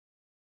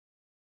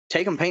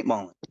 Take them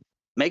paintballing.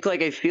 Make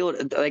like a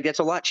field, like that's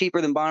a lot cheaper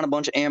than buying a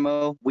bunch of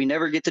ammo. We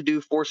never get to do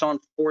force on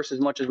force as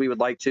much as we would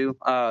like to.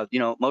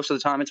 Most of the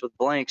time it's with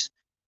blanks.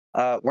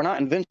 We're not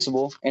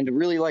invincible, and to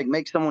really like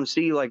make someone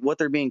see like what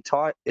they're being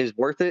taught is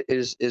worth it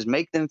is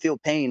make them feel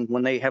pain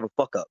when they have a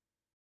fuck up.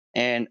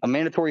 And a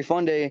mandatory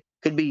fun day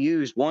could be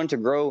used, one, to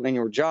grow in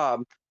your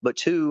job, but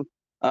two,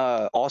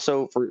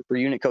 also for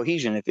unit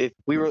cohesion. If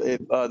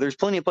there's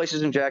plenty of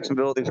places in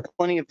Jacksonville, there's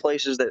plenty of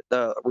places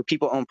that where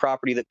people own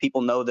property that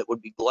people know that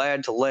would be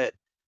glad to let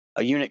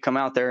a unit come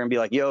out there and be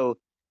like, yo,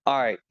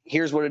 all right,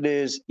 here's what it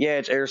is. Yeah,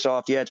 it's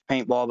airsoft. Yeah, it's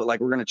paintball, but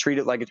like we're gonna treat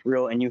it like it's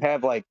real. And you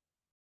have like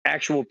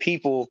actual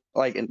people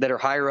like that are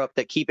higher up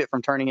that keep it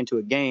from turning into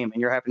a game,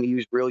 and you're having to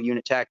use real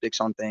unit tactics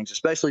on things,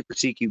 especially for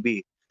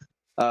CQB.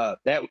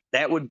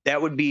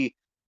 That would be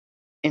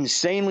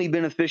insanely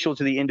beneficial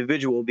to the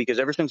individual, because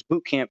ever since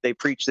boot camp they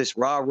preach this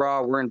rah,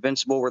 we're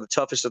invincible, we're the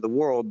toughest of the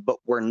world, but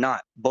we're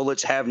not.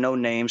 Bullets have no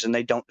names and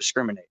they don't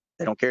discriminate.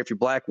 They don't care if you're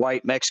black,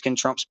 white, Mexican,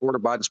 Trump supporter,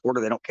 Biden supporter.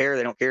 They don't care.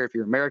 They don't care if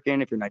you're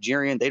American, if you're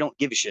Nigerian. They don't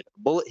give a shit. If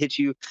a bullet hits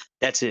you,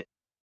 that's it.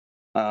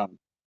 And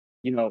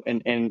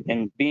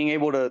being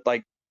able to,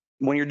 like,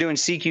 when you're doing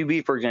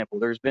CQB, for example,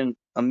 there's been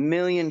a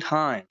million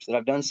times that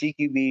I've done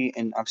CQB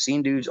and I've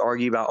seen dudes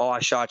argue about, oh, I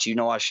shot you.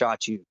 No, I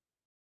shot you.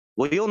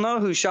 Well, you'll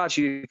know who shot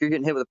you if you're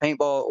getting hit with a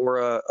paintball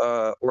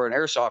or an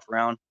airsoft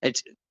round.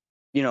 It's,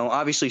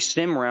 obviously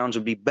sim rounds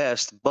would be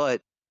best,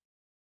 but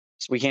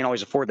we can't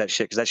always afford that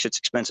shit because that shit's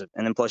expensive.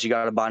 And then plus you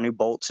got to buy new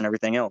bolts and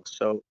everything else.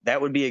 So that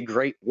would be a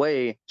great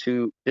way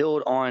to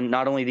build on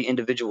not only the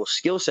individual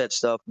skill set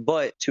stuff,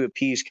 but to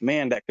appease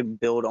command that could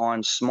build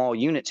on small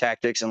unit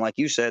tactics. And like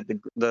you said,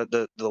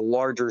 the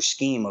larger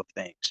scheme of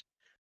things,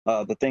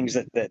 the things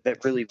that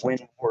really win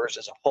wars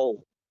as a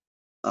whole.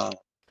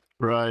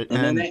 Right.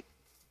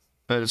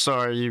 And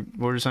sorry,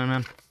 what were you saying,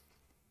 man?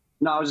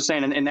 No, I was just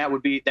saying, and that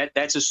would be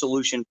that's a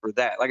solution for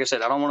that. Like I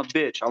said, I don't want to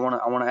bitch. I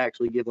want to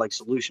actually give like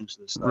solutions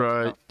to this stuff.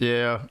 Right.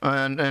 Yeah.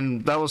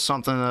 And that was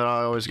something that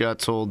I always got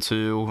told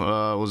too.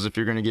 Was if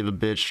you're gonna give a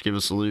bitch, give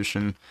a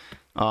solution.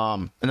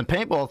 And the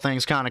paintball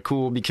thing's kind of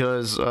cool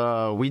because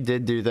we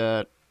did do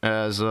that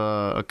as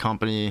a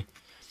company.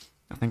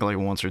 I think like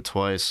once or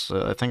twice.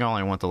 I think I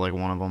only went to like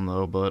one of them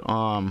though. But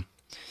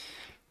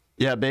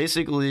yeah,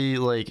 basically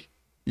like.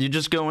 You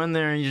just go in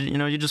there and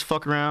you just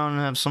fuck around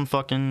and have some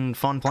fucking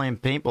fun playing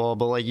paintball.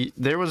 But like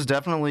there was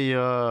definitely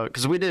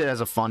because we did it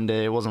as a fun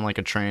day, it wasn't like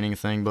a training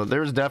thing, but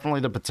there was definitely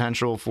the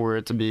potential for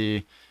it to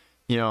be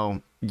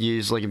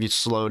used like if you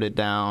slowed it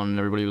down,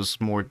 everybody was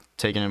more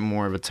taking it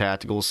more of a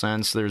tactical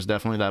sense. There's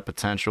definitely that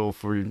potential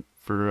for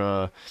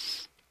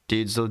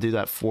dudes to do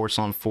that force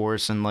on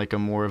force in like a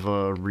more of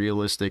a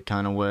realistic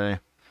kind of way.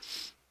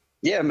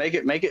 Yeah, make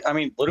it. I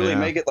mean, literally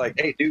make it like,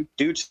 hey,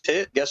 dude's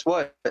hit. Guess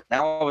what?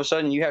 Now all of a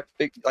sudden you have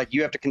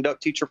to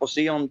conduct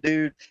TCCC on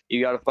dude.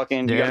 You got to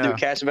you got to do a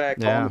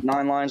CASEVAC, call with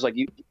 9 lines. Like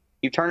you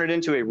turn it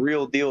into a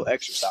real deal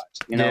exercise.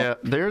 Yeah,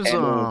 there's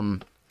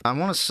I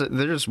want to say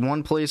there's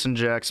one place in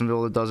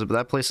Jacksonville that does it, but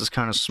that place is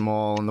kind of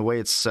small, and the way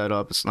it's set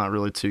up, it's not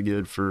really too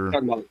good for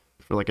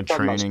like a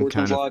training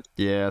kind of. Lodge?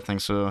 Yeah, I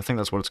think so. I think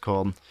that's what it's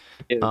called.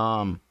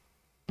 Yeah.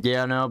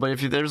 Yeah, no, but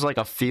if there's like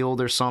a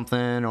field or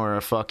something or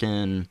a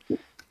fucking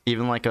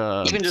even like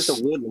a Even just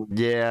a wood one.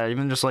 yeah,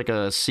 even just like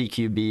a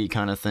CQB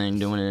kind of thing,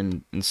 doing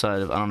it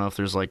inside of, I don't know if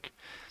there's like,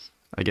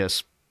 I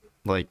guess,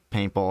 like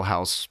paintball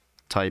house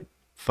type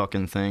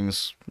fucking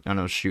things. I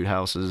know shoot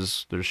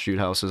houses. There's shoot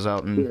houses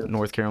out in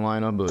North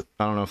Carolina, but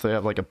I don't know if they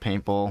have like a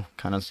paintball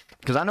kind of.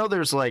 Because I know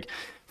there's like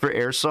for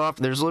airsoft,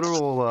 there's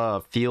literal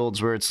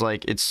fields where it's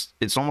like it's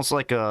almost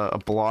like a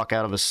block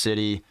out of a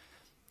city,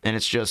 and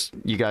it's just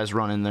you guys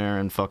run in there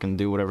and fucking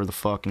do whatever the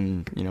fuck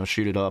and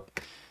shoot it up.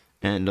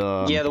 And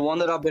Yeah, the one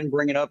that I've been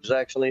bringing up is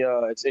actually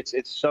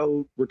it's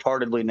so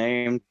retardedly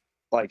named,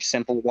 like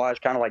simple wise,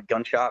 kind of like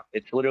gun shop.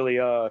 It's literally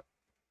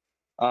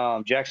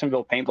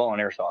Jacksonville Paintball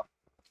and Airsoft.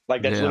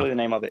 Like that's Yeah. literally the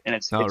name of it, and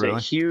it's really? a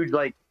huge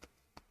like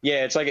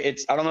yeah, it's like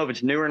it's I don't know if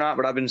it's new or not,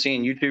 but I've been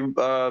seeing YouTube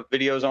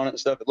videos on it and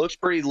stuff. It looks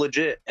pretty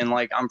legit, and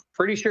like I'm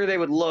pretty sure they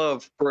would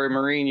love for a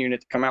Marine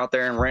unit to come out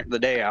there and rent the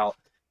day out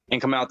and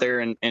come out there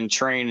and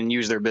train and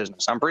use their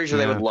business. I'm pretty sure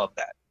they Yeah. would love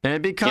that. And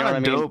it'd be kind of what I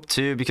mean? dope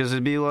too, because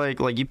it'd be like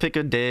you pick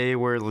a day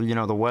where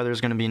the weather's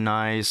gonna be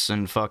nice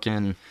and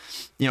fucking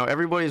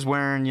everybody's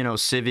wearing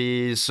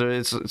civvies, so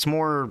it's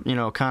more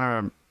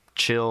kind of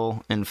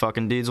chill, and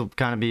fucking dudes will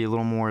kind of be a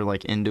little more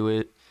like into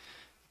it.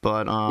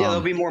 But Yeah,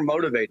 they'll be more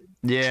motivated.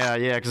 yeah,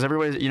 because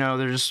everybody's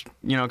they're just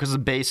because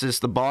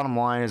the bottom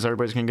line is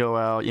everybody's gonna go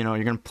out,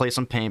 you're gonna play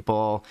some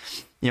paintball,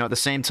 at the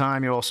same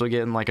time you're also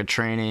getting like a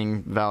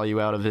training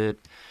value out of it,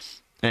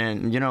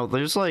 and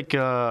there's like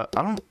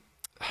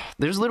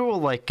there's literal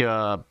like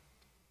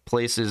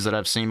places that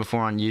I've seen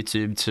before on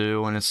YouTube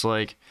too, and it's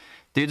like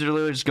dudes are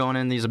literally just going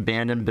in these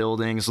abandoned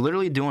buildings,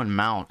 literally doing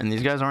mount, and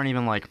these guys aren't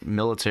even like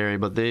military,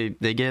 but they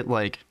get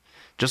like,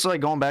 just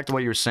like going back to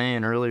what you were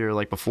saying earlier,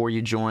 like before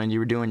you joined, you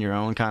were doing your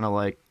own kind of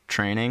like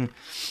training.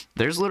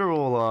 There's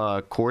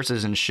literal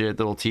courses and shit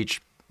that'll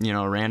teach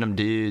random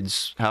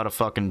dudes how to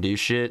fucking do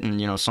shit,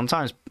 and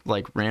sometimes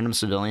like random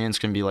civilians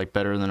can be like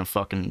better than a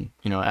fucking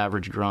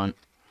average grunt.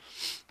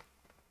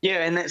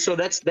 Yeah, and so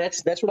that's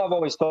what I've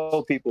always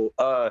told people.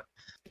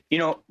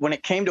 When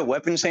it came to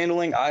weapons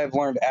handling, I have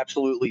learned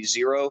absolutely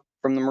zero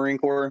from the Marine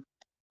Corps.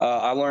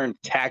 I learned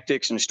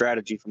tactics and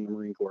strategy from the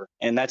Marine Corps,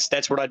 and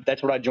that's what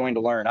I joined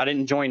to learn. I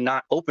didn't join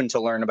not open to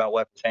learn about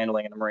weapons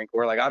handling in the Marine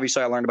Corps. Like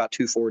obviously, I learned about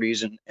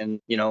 240s and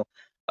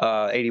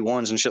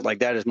 81s and shit like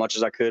that as much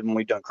as I could when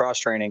we've done cross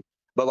training.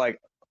 But like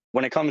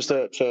when it comes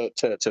to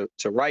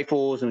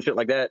rifles and shit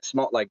like that,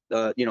 small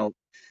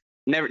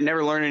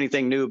never learn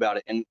anything new about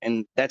it,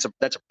 and that's a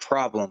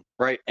problem,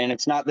 right? And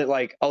it's not that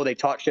like, oh, they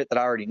taught shit that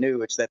I already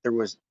knew. It's that there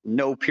was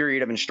no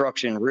period of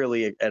instruction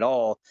really at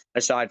all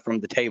aside from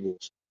the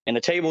tables. And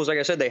the tables, like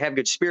I said, they have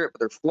good spirit, but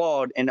they're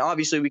flawed. And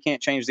obviously we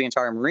can't change the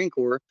entire Marine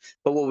Corps,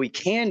 but what we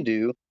can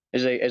do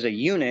as a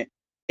unit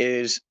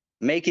is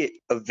make it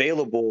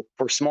available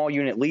for small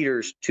unit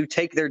leaders to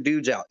take their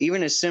dudes out,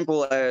 even as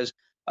simple as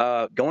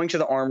going to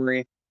the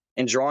armory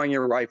and drawing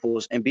your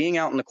rifles and being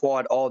out in the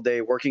quad all day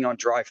working on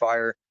dry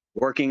fire,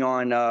 working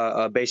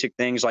on basic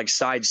things like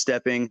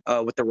sidestepping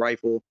with the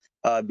rifle,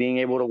 being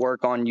able to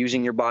work on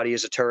using your body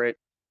as a turret,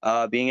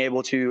 being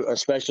able to,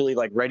 especially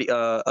like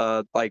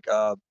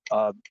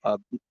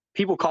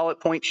people call it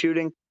point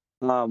shooting,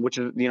 which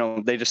is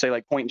they just say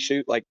like point and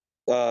shoot, like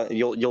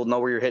you'll know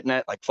where you're hitting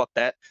at, like fuck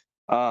that.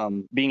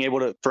 Being able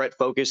to threat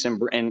focus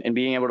and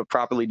being able to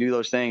properly do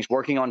those things,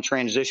 working on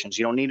transitions.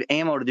 You don't need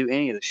ammo to do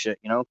any of this shit.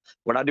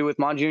 What I do with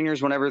my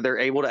juniors, whenever they're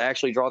able to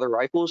actually draw their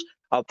rifles,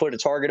 I'll put a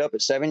target up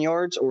at 7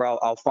 yards, or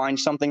I'll find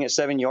something at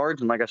 7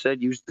 yards. And like I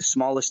said, use the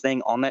smallest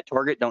thing on that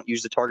target. Don't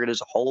use the target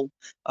as a whole.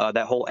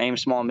 That whole aim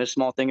small, miss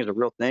small thing is a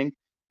real thing.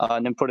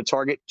 And then put a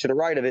target to the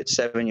right of it,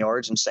 7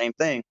 yards, and same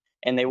thing.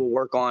 And they will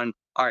work on,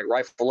 all right,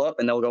 rifle up,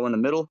 and they'll go in the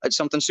middle at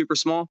something super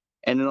small,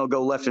 and then they'll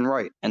go left and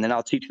right. And then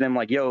I'll teach them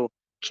like, yo,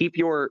 keep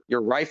your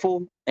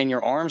rifle and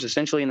your arms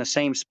essentially in the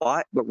same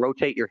spot, but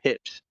rotate your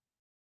hips.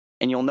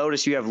 And you'll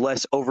notice you have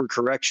less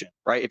overcorrection,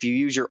 right? If you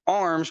use your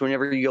arms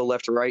whenever you go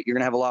left to right, you're going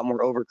to have a lot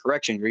more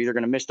overcorrection. You're either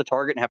going to miss the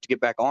target and have to get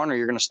back on, or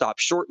you're going to stop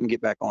short and get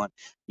back on.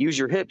 Use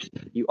your hips.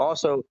 You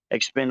also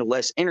expend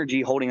less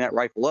energy holding that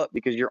rifle up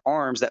because your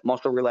arms, that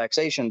muscle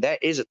relaxation,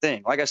 that is a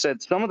thing. Like I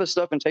said, some of the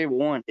stuff in Table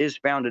 1 is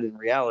founded in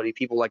reality.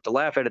 People like to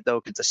laugh at it,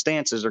 though, because the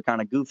stances are kind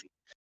of goofy.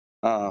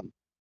 And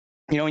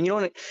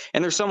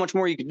there's so much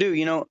more you could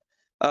do.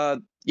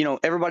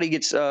 Everybody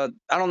gets. I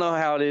don't know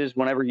how it is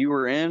whenever you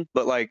were in,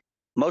 but like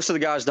most of the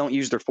guys don't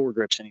use their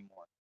foregrips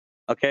anymore.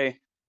 Okay,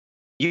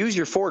 use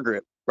your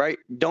foregrip, right?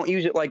 Don't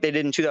use it like they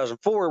did in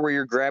 2004, where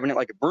you're grabbing it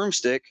like a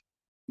broomstick,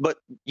 but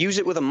use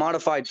it with a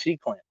modified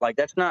C-clamp. Like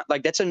that's not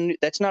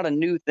a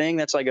new thing.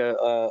 That's like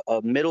a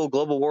middle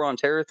global war on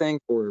terror thing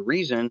for a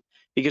reason,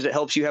 because it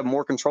helps you have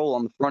more control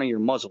on the front of your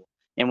muzzle.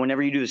 And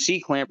whenever you do the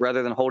C-clamp,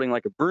 rather than holding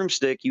like a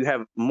broomstick, you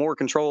have more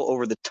control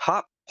over the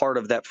top part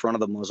of that front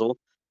of the muzzle.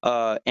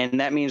 And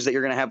that means that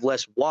you're going to have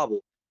less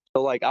wobble.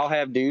 So like I'll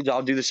have dudes,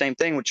 I'll do the same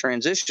thing with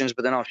transitions,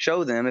 but then I'll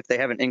show them if they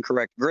have an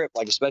incorrect grip,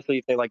 like especially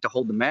if they like to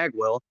hold the mag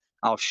well,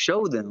 I'll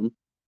show them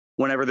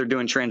whenever they're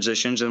doing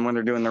transitions and when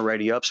they're doing their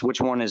ready ups, which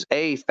one is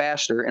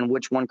faster and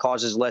which one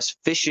causes less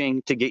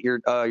fishing to get your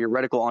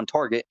reticle on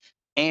target,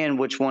 and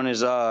which one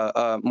is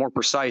more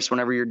precise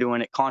whenever you're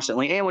doing it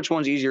constantly, and which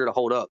one's easier to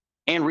hold up,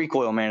 and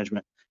recoil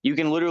management. You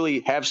can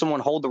literally have someone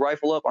hold the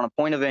rifle up on a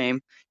point of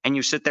aim, and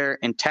you sit there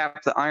and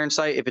tap the iron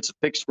sight if it's a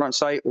fixed front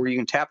sight, or you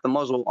can tap the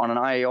muzzle on an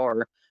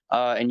IAR,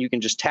 and you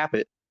can just tap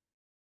it,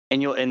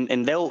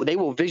 and they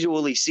will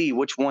visually see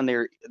which one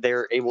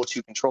they're able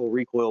to control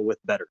recoil with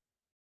better.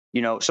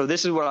 So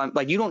this is what I'm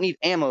like. You don't need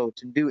ammo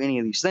to do any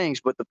of these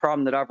things, but the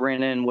problem that I've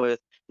ran in with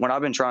when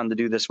I've been trying to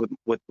do this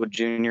with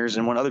juniors,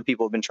 and when other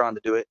people have been trying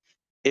to do it,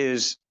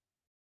 is,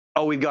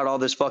 oh, we've got all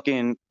this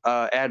fucking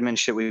admin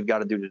shit we've got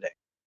to do today.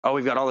 Oh,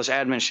 we've got all this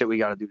admin shit we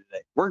got to do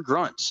today. We're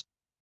grunts.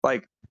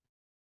 Like,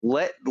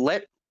 not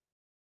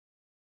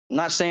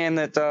saying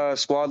that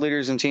squad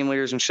leaders and team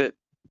leaders and shit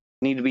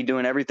need to be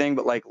doing everything,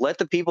 but like, let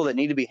the people that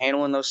need to be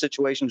handling those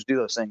situations do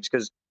those things.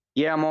 Because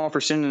yeah, I'm all for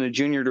sending a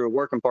junior to a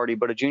working party,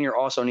 but a junior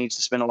also needs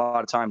to spend a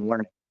lot of time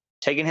learning.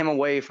 Taking him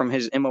away from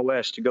his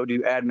MOS to go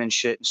do admin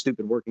shit and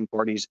stupid working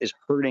parties is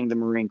hurting the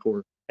Marine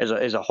Corps as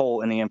a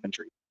whole in the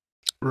infantry.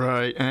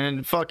 Right,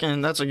 and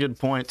fucking, that's a good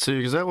point too,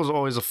 because that was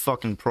always a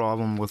fucking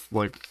problem with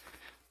like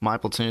my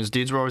platoons.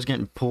 Dudes were always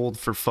getting pulled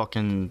for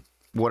fucking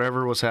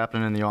whatever was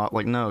happening in the office.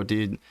 Like, no,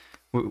 dude,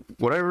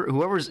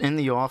 whoever's in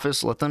the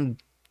office, let them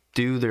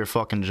do their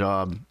fucking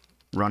job,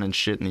 running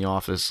shit in the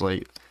office.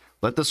 Like,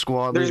 let the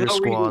squad leader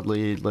squad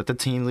lead, let the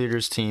team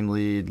leaders team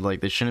lead.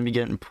 Like, they shouldn't be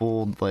getting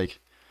pulled. Like,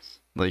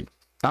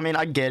 I mean,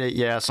 I get it.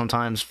 Yeah,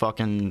 sometimes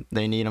fucking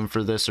they need them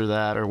for this or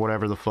that or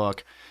whatever the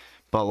fuck.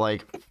 But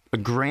like, a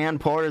grand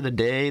part of the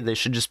day, they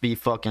should just be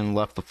fucking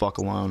left the fuck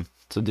alone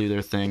to do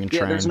their thing and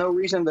train. There's no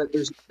reason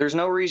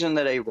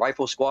that a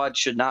rifle squad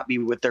should not be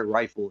with their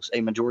rifles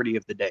a majority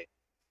of the day.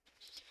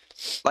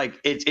 Like,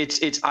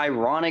 it's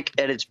ironic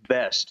at its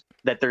best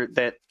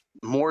that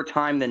more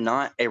time than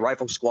not, a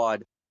rifle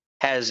squad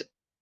has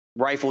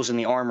rifles in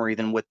the armory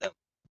than with them.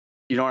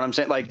 You know what I'm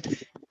saying? Like,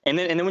 and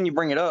then when you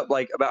bring it up,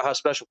 like, about how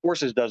Special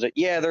Forces does it,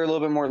 yeah, they're a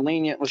little bit more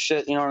lenient with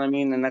shit. You know what I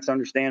mean? And that's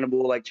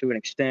understandable, like, to an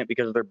extent,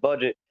 because of their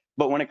budget.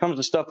 But when it comes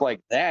to stuff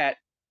like that,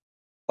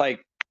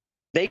 like,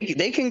 they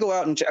can go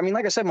out and, I mean,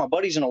 like I said, my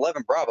buddy's an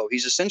 11 Bravo.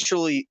 He's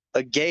essentially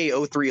a gay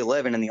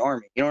 0311 in the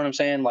Army. You know what I'm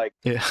saying? Like,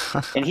 yeah.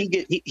 And he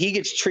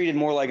gets treated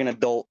more like an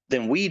adult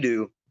than we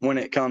do when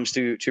it comes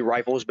to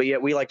rifles. But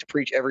yet we like to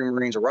preach every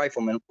Marine's a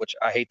rifleman, which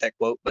I hate that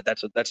quote, but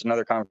that's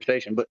another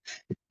conversation. But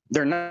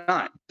they're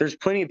not. There's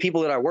plenty of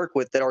people that I work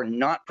with that are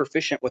not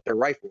proficient with their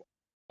rifle,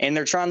 and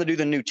they're trying to do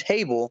the new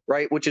table,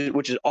 right? Which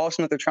is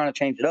awesome that they're trying to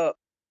change it up,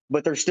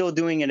 but they're still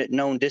doing it at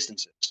known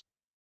distances.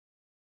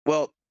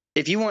 Well,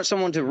 if you want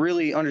someone to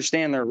really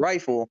understand their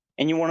rifle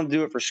and you want them to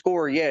do it for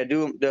score, yeah,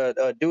 do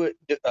it.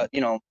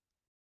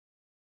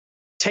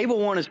 Table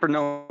 1 is for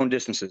known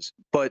distances,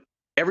 but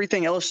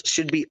everything else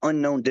should be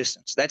unknown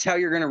distance. That's how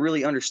you're going to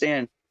really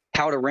understand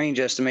how to range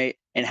estimate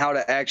and how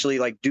to actually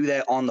like do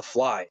that on the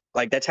fly.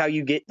 Like, that's how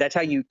you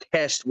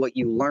test what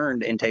you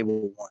learned in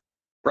table 1,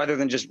 rather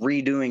than just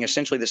redoing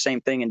essentially the same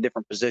thing in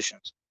different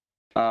positions.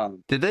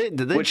 Did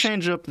they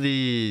change up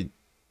the?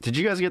 Did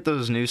you guys get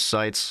those new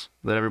sights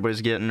that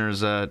everybody's getting, or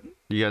is that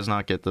you guys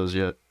not get those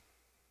yet?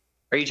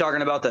 Are you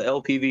talking about the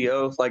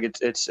LPVO? Like,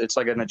 it's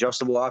like an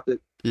adjustable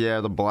optic?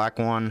 Yeah, the black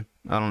one.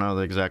 I don't know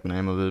the exact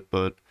name of it,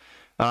 but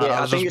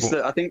I think it's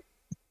the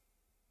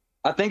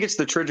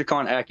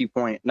Trijicon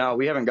AccuPoint. No,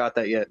 we haven't got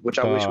that yet, which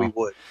I wish we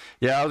would.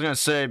 Yeah, I was gonna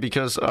say,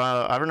 because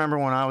I remember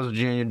when I was a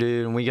junior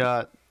dude and we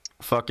got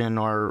fucking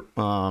our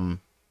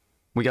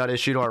we got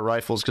issued our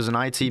rifles, because in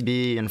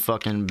ITB and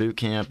fucking boot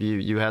camp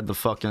you had the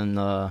fucking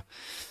the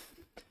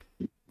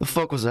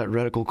fuck was that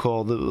reticle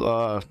called?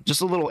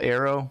 Just a little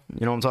arrow.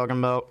 You know what I'm talking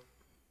about?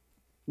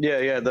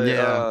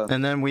 Yeah.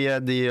 And then we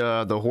had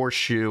the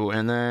horseshoe,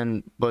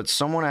 but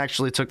someone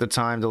actually took the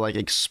time to like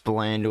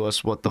explain to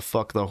us what the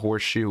fuck the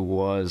horseshoe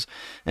was,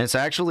 and it's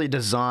actually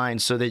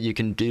designed so that you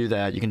can do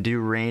that. You can do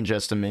range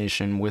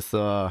estimation with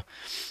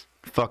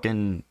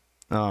fucking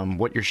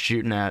what you're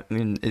shooting at. I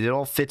mean, it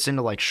all fits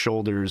into like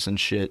shoulders and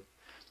shit.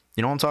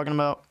 You know what I'm talking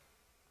about?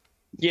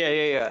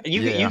 Yeah.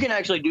 You can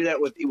actually do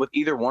that with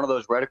either one of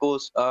those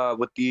reticles.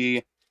 With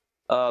the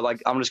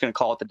like, I'm just gonna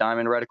call it the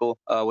diamond reticle.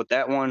 With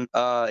that one,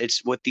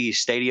 it's with the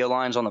stadia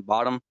lines on the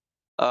bottom,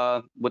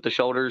 with the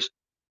shoulders.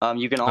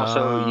 You can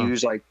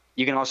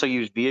also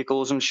use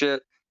vehicles and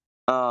shit.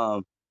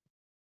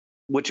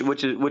 Which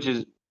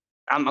is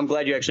I'm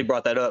glad you actually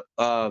brought that up.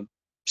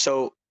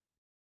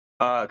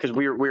 Because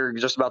we're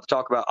just about to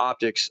talk about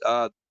optics.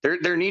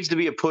 There needs to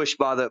be a push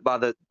by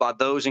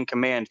those in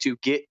command to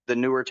get the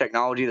newer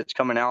technology that's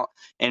coming out.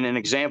 And an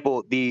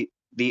example, the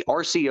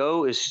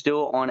RCO is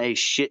still on a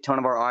shit ton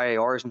of our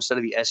IARs instead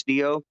of the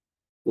SDO.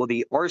 Well,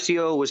 the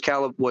RCO was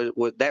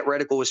that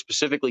reticle was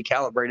specifically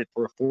calibrated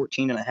for a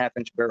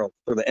 14.5-inch barrel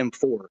for the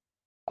M4.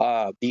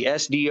 The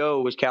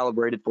SDO was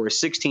calibrated for a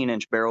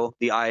 16-inch barrel,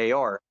 the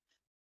IAR.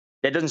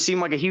 That doesn't seem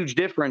like a huge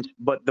difference,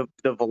 but the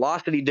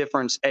velocity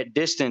difference at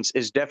distance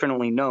is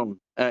definitely known,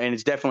 and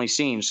it's definitely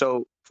seen.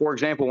 So, for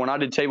example, when I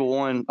did Table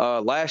 1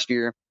 last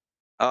year,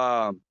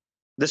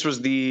 this was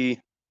the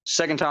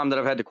second time that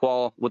I've had to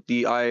qual with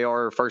the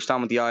IAR, first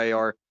time with the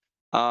IAR.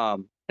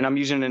 And and I'm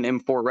using an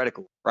M4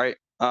 reticle, right?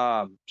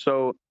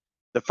 So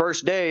the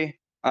first day,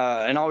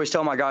 and I always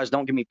tell my guys,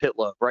 don't give me pit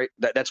love, right?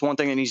 That's one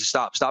thing that needs to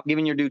stop. Stop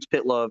giving your dudes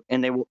pit love,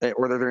 and they will,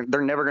 or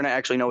they're never going to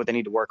actually know what they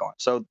need to work on.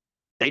 So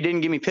they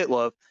didn't give me pit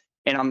love,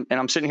 and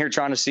I'm sitting here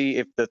trying to see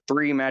if the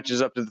 3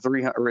 matches up to the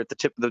 300 or at the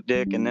tip of the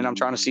dick, and then I'm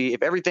trying to see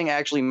if everything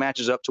actually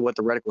matches up to what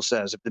the reticle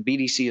says, if the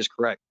BDC is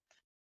correct.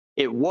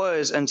 It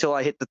was until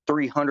I hit the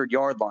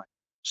 300-yard line.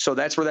 So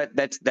that's where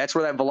that's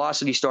where that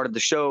velocity started to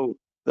show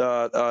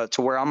to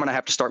where I'm going to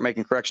have to start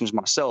making corrections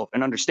myself.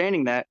 And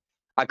understanding that,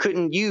 I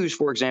couldn't use,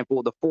 for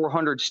example, the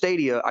 400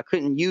 stadia. I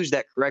couldn't use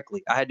that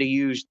correctly. I had to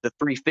use the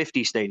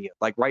 350 stadia,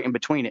 like right in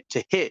between it,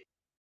 to hit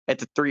at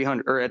the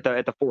 300 or at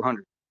the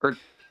 400. Or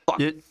fuck,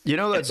 You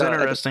know, that's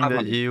interesting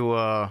that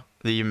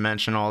you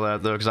mention all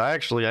that though, because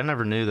I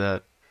never knew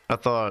that. I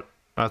thought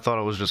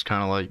it was just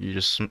kind of like you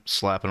just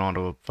slap it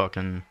onto a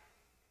fucking,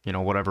 you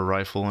know, whatever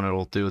rifle and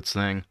it'll do its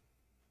thing.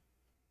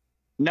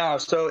 No,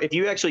 so if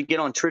you actually get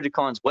on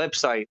Trigicon's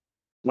website,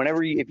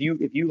 whenever if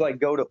you like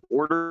go to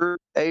order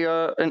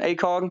an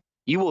ACOG,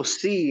 you will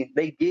see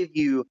they give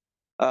you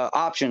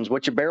options: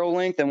 what's your barrel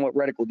length and what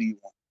reticle do you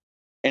want,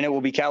 and it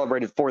will be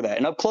calibrated for that.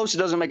 And up close, it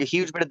doesn't make a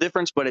huge bit of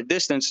difference, but at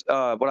distance,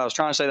 what I was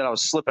trying to say that I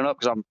was slipping up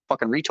because I'm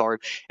fucking retard.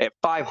 At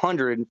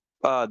 500,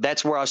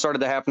 that's where I started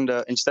to happen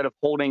to, instead of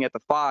holding at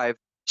the 5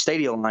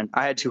 stadia line,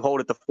 I had to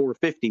hold at the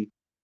 450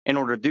 in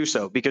order to do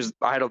so because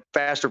I had a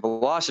faster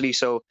velocity.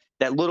 So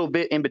that little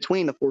bit in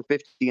between the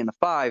 450 and the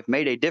 5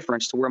 made a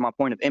difference to where my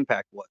point of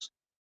impact was.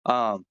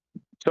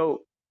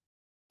 So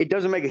it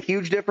doesn't make a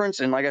huge difference.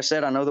 And like I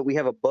said, I know that we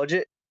have a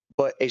budget,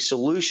 but a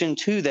solution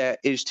to that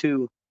is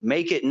to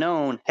make it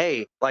known,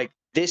 hey, like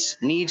this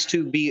needs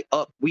to be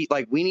up. We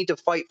need to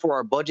fight for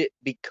our budget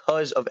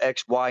because of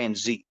X, Y, and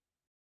Z.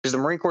 Because the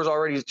Marine Corps is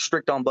already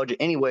strict on budget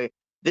anyway.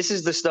 This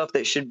is the stuff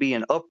that should be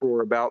an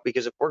uproar about,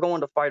 because if we're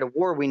going to fight a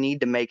war, we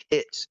need to make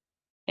hits.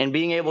 And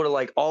being able to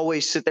like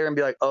always sit there and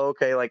be like, oh,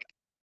 okay, like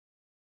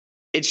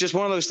it's just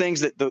one of those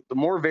things that the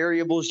more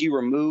variables you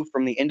remove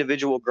from the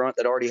individual grunt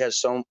that already has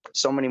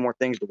so many more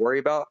things to worry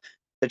about,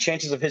 the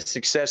chances of his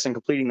success in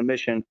completing the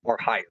mission are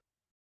higher,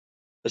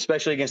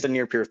 especially against a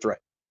near peer threat.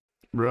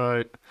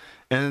 Right.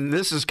 And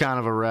this is kind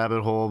of a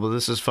rabbit hole, but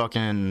this is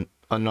fucking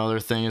another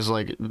thing is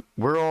like the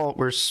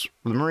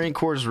Marine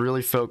Corps is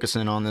really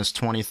focusing on this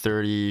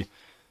 2030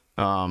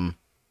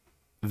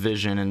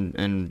 vision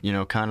and you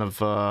know, kind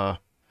of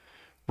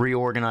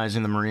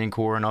reorganizing the Marine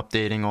Corps and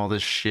updating all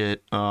this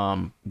shit.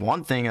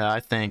 One thing that I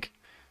think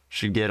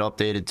should get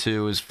updated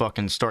too is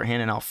fucking start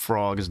handing out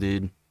frogs,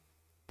 dude.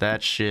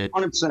 That shit.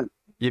 100%.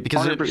 Yeah,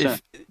 because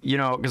if you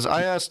know, because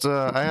I asked,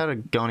 I had a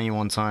gunny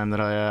one time that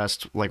I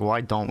asked, like,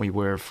 why don't we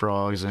wear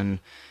frogs? And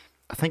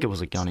I think it was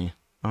a gunny.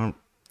 I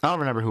don't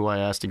remember who I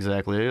asked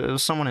exactly. It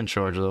was someone in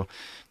charge though.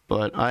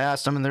 But I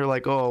asked them, and they're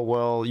like, oh,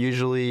 well,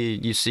 usually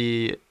you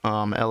see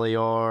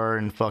LAR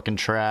and fucking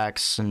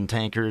tracks and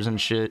tankers and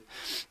shit.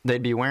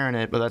 They'd be wearing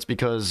it, but that's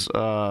because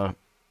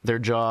their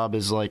job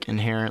is like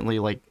inherently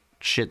like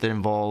shit that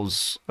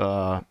involves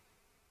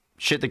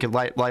shit that could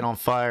light on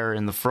fire,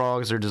 and the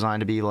frogs are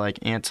designed to be like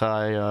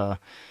anti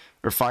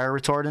or fire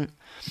retardant.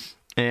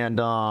 And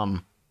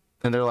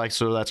they're like,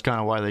 so that's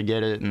kind of why they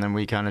get it, and then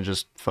we kind of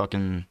just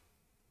fucking,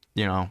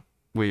 you know,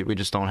 we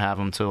just don't have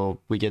them till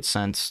we get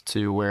sent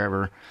to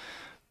wherever.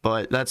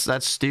 But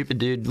that's stupid,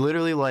 dude.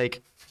 Literally,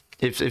 like,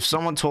 if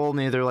someone told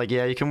me, they're like,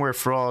 yeah, you can wear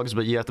frogs,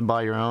 but you have to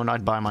buy your own,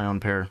 I'd buy my own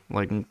pair,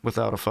 like,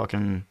 without a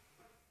fucking,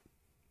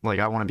 like,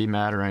 I want to be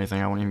mad or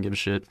anything. I won't even give a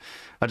shit.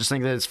 I just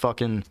think that it's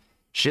fucking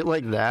shit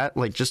like that,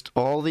 like, just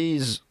all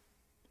these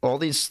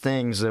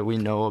things that we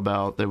know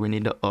about that we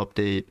need to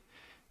update,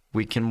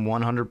 we can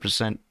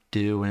 100%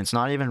 do, and it's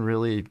not even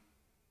really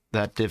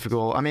that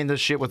difficult. I mean, the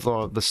shit with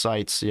the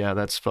sites, yeah,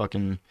 that's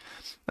fucking,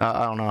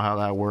 I don't know how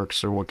that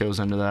works or what goes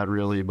into that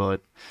really,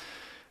 but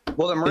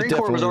well, the Marine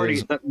Corps was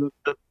already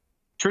the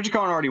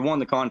Trigicon already won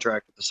the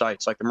contract with the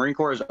sites. Like the Marine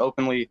Corps has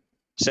openly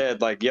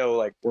said, like, yo,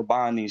 like we're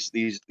buying these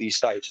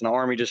sites, and the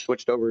Army just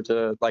switched over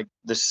to like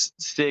the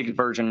SIG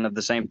version of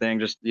the same thing,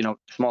 just, you know,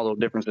 small little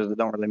differences that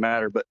don't really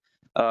matter. But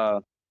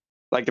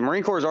like the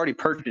Marine Corps has already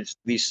purchased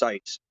these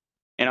sites.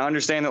 And I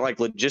understand that like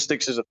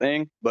logistics is a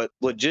thing, but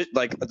like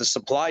the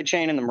supply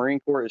chain in the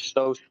Marine Corps is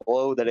so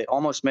slow that it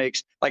almost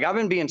makes, like, I've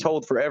been being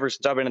told forever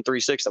since I've been in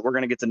 3.6 that we're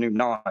going to get the new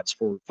nods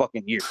for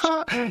fucking years.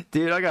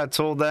 Dude, I got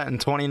told that in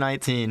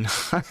 2019.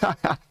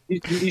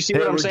 you see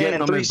what I'm saying?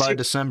 In 3.6 by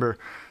December.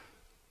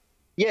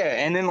 Yeah,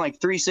 and then like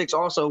 3.6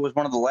 also was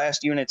one of the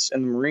last units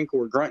in the Marine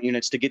Corps grunt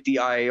units to get the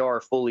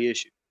IAR fully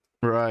issued.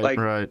 Right, like,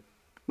 right.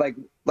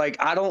 Like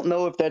I don't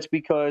know if that's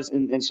because,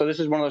 and so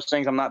this is one of those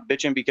things, I'm not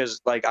bitching because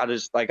like I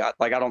just like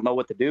I don't know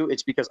what to do.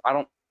 It's because I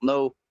don't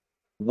know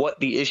what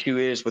the issue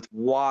is with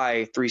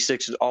why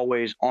 3.6 is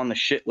always on the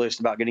shit list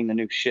about getting the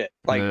new shit.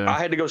 Like I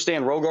had to go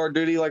stand road guard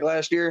duty like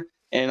last year,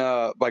 and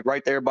like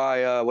right there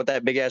by what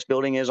that big ass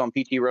building is on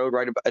PT Road,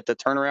 right at the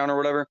turnaround or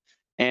whatever.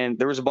 And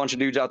there was a bunch of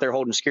dudes out there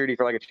holding security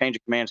for like a change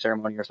of command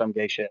ceremony or some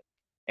gay shit.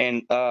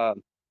 And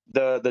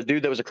the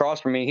dude that was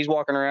across from me, he's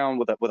walking around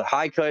with a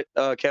high cut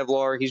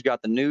Kevlar. He's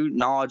got the new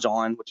nods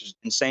on, which is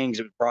insane because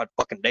it was broad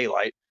fucking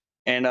daylight.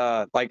 And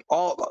like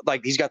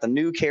he's got the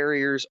new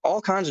carriers,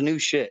 all kinds of new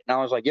shit. And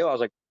I was like, yo, I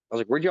was like,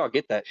 where'd y'all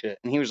get that shit?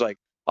 And he was like,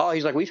 oh,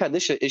 he's like, we've had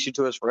this shit issued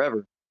to us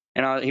forever.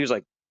 And he was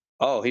like,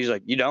 oh, he's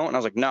like, you don't? And I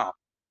was like, no.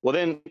 Well,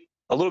 then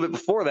a little bit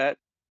before that,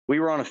 we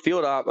were on a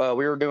field op.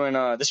 We were doing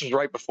this was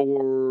right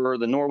before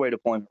the Norway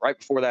deployment. Right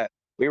before that,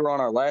 we were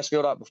on our last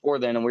field op before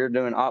then, and we were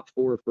doing op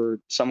 4 for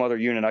some other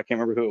unit. I can't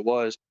remember who it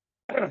was.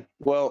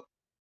 Well,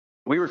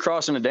 we were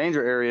crossing a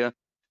danger area,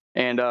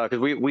 and because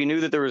we knew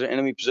that there was an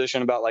enemy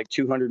position about like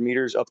 200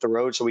 meters up the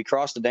road, so we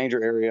crossed the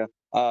danger area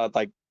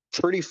like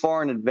pretty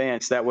far in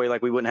advance. That way,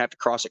 like we wouldn't have to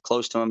cross it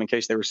close to them in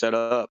case they were set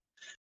up.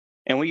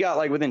 And we got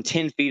like within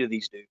 10 feet of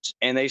these dudes,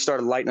 and they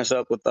started lighting us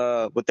up with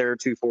their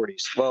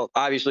 240s. Well,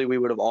 obviously we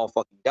would have all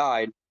fucking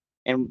died.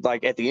 And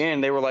like at the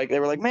end, they were like,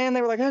 man,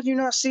 how did you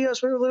not see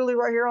us? We were literally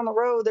right here on the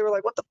road. They were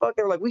like, what the fuck?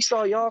 They were like, we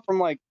saw y'all from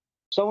like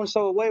so and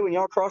so away when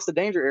y'all crossed the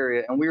danger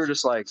area. And we were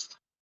just like,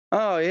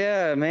 oh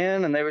yeah,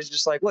 man. And they was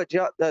just like, what,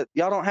 y'all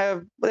don't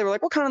have? They were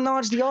like, what kind of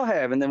nods do y'all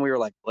have? And then we were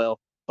like, well,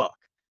 fuck,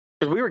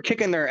 because we were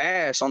kicking their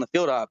ass on the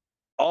field op,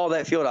 all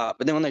that field op.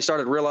 But then when they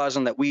started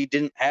realizing that we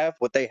didn't have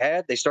what they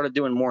had, they started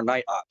doing more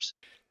night ops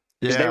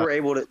because they were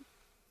able to.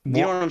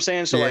 You know what I'm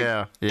saying? So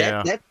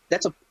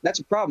that's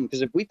a problem,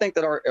 because if we think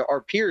that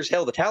our peers,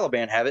 hell, the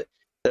Taliban have it,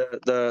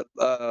 what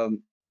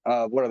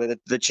are they?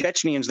 The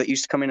Chechens that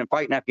used to come in and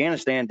fight in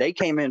Afghanistan, they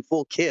came in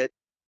full kit,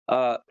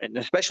 and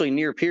especially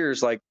near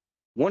peers. Like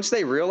once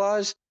they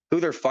realize who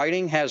they're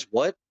fighting has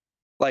what,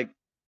 like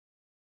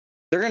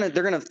they're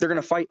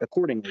gonna fight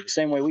accordingly, the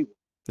same way we will.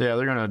 Yeah,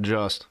 they're gonna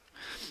adjust.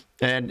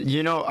 And,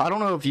 you know, I don't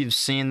know if you've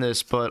seen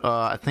this, but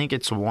I think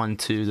it's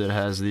 1-2 that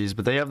has these.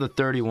 But they have the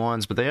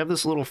 31s, but they have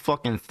this little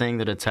fucking thing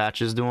that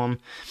attaches to them.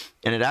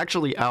 And it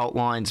actually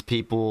outlines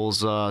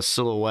people's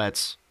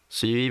silhouettes.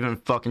 So you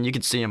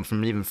can see them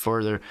from even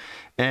further.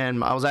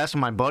 And I was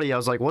asking my buddy, I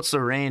was like, what's the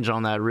range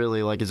on that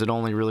really? Like, does it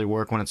only really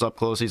work when it's up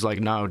close? He's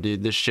like, no,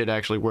 dude, this shit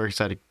actually works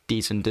at a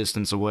decent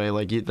distance away.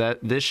 Like,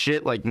 this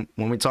shit, like,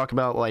 when we talk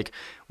about, like,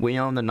 we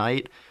own the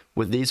night,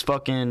 with these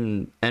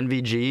fucking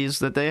NVGs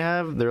that they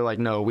have, they're like,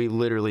 no, we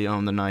literally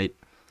own the night.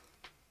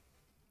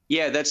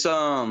 Yeah, that's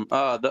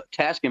the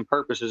Task and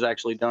Purpose has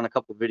actually done a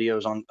couple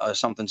videos on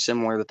something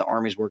similar that the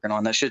Army's working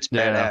on. That shit's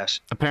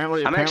badass.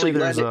 Apparently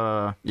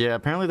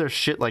there's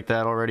shit like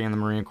that already in the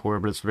Marine Corps,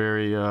 but it's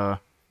very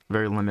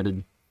very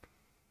limited.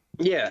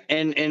 Yeah,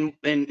 and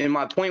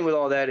my point with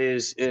all that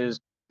is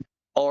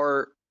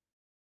are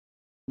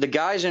the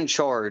guys in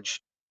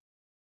charge.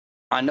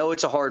 I know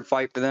it's a hard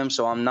fight for them,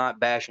 so I'm not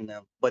bashing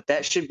them, but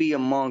that should be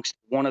amongst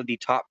one of the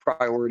top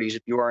priorities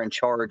if you are in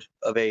charge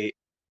of a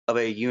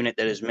unit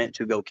that is meant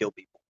to go kill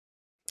people.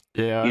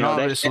 Yeah, and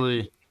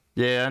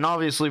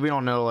obviously we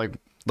don't know like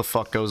the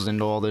fuck goes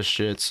into all this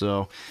shit,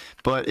 so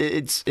but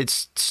it's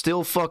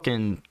still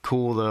fucking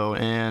cool though,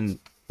 and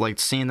like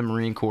seeing the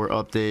Marine Corps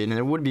update, and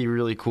it would be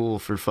really cool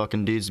for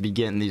fucking dudes to be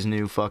getting these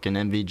new fucking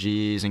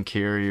MVGs and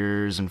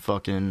carriers and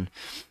fucking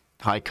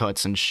high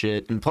cuts and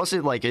shit. And plus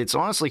it's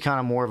honestly kind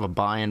of more of a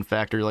buy-in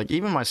factor. Like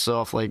even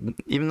myself, like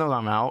even though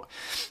I'm out,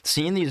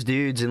 seeing these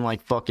dudes in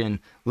like fucking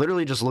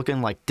literally just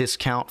looking like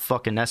discount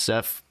fucking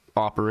SF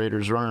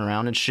operators running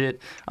around and shit,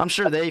 I'm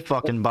sure they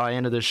fucking buy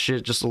into this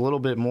shit just a little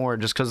bit more,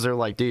 just because they're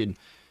like, dude,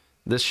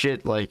 this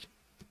shit, like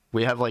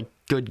we have like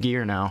good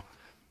gear now.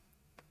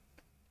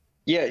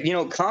 Yeah, you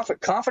know,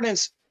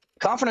 confidence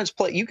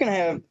play. You can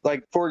have,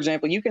 like, for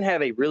example, you can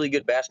have a really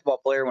good basketball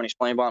player when he's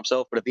playing by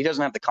himself, but if he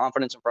doesn't have the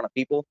confidence in front of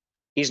people,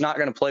 he's not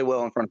going to play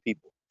well in front of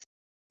people.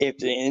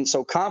 And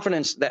so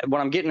confidence, that what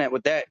I'm getting at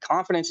with that,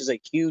 confidence is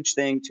a huge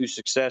thing to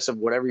success of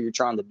whatever you're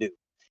trying to do.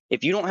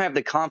 If you don't have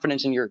the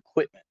confidence in your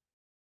equipment,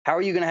 how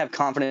are you going to have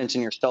confidence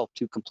in yourself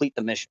to complete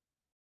the mission?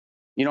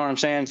 You know what I'm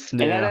saying?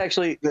 Yeah. And that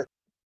actually,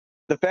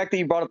 the fact that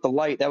you brought up the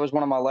light, that was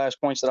one of my last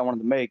points that I wanted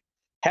to make.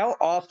 How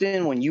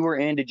often when you were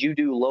in, did you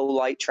do low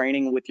light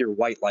training with your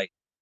white light?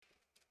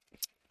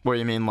 What do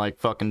you mean, like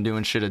fucking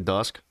doing shit at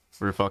dusk?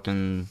 Or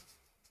fucking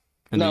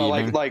no,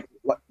 like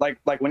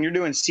when you're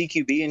doing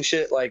CQB and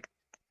shit, like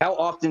how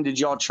often did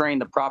y'all train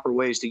the proper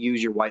ways to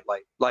use your white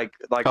light? Like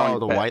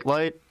on the white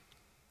light?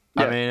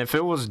 Yeah. I mean, if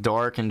it was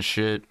dark and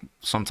shit,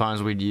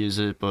 sometimes we'd use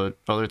it, but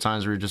other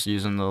times we were just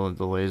using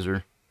the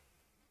laser.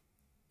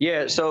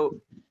 Yeah, so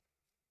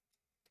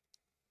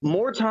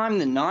more time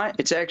than not,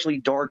 it's actually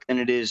dark than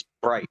it is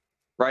bright,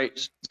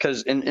 right?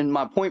 Because in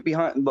my point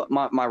behind,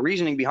 my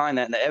reasoning behind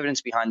that and the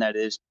evidence behind that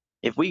is,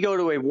 if we go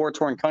to a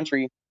war-torn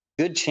country,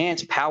 good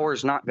chance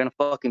power's not going to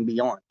fucking be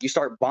on. You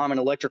start bombing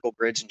electrical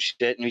grids and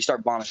shit, and you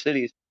start bombing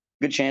cities,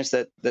 good chance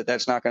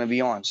that's not going to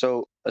be on.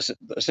 So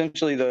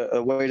essentially,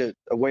 a way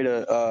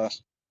to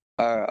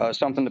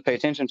something to pay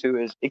attention to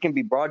is it can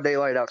be broad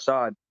daylight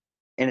outside,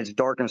 and it's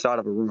dark inside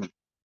of a room.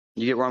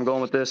 You get where I'm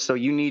going with this? So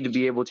you need to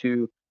be able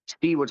to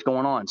see what's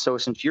going on. So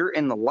since you're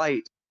in the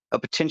light, a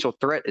potential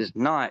threat is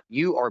not.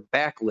 You are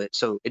backlit,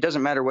 so it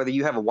doesn't matter whether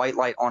you have a white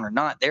light on or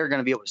not. They're going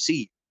to be able to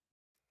see you.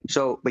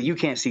 So, but you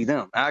can't see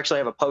them. I actually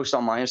have a post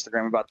on my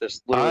Instagram about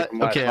this literally from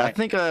last Okay, night.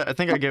 I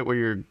think I get what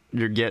you're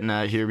getting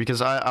at here,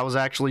 because I was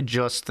actually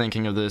just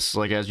thinking of this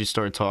like as you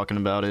started talking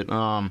about it.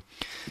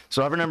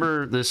 So I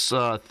remember this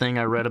thing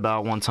I read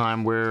about one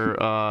time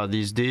where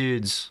these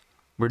dudes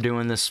were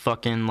doing this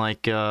fucking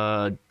like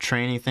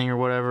training thing or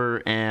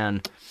whatever,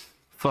 and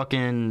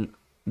fucking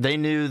they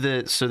knew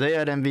that, so they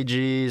had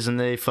MVGs and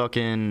they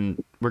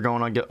fucking were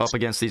going up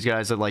against these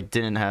guys that like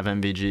didn't have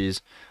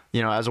MVGs,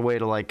 you know, as a way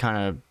to like kind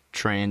of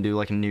train, do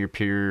like a near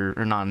peer,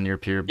 or not a near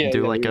peer, Yeah,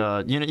 do yeah, like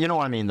yeah. you know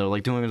what I mean though,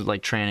 like doing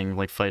like training,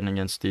 like fighting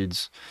against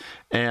dudes.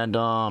 And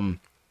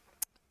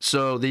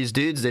so these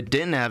dudes that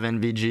didn't have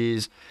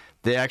NVGs,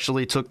 they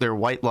actually took their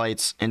white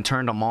lights and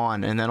turned them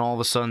on, and then all of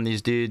a sudden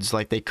these dudes,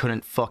 like, they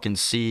couldn't fucking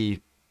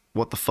see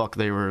what the fuck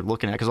they were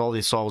looking at, because all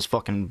they saw was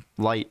fucking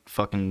light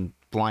fucking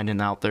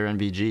blinding out their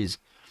NVGs.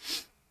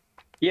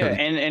 Yeah,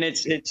 and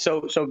it's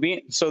so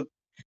being so,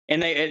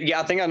 and they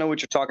yeah, I think I know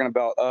what you're talking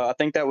about. I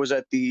think that was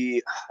at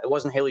the, it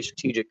wasn't Haley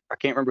Strategic. I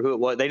can't remember who it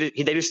was. They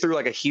just threw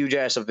like a huge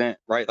ass event,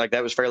 right? Like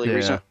that was fairly Yeah,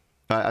 recent.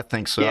 I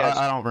think so. Yes.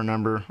 I don't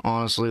remember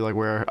honestly, like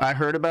where I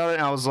heard about it,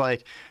 and I was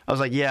like,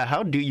 yeah,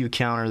 how do you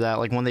counter that?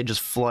 Like when they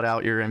just flood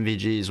out your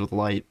MVGs with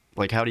light,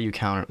 like how do you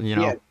counter? You Yeah.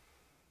 know?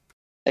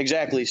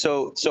 Exactly.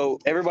 So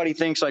everybody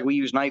thinks like we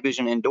use night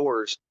vision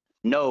indoors.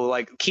 No,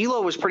 like Kilo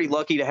was pretty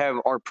lucky to have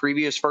our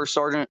previous first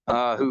sergeant,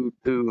 who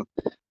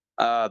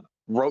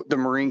wrote the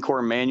Marine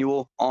Corps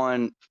manual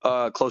on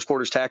close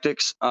quarters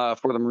tactics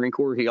for the Marine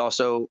Corps. He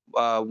also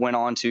went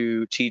on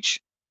to teach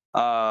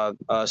some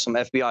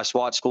FBI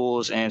SWAT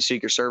schools and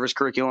Secret Service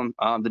curriculum.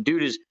 The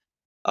dude is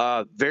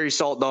very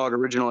Salt Dog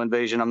original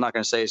invasion. I'm not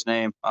going to say his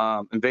name.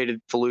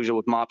 Invaded Fallujah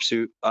with mop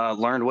suit.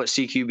 Learned what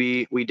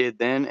CQB we did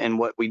then and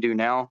what we do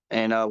now,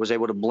 and was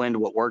able to blend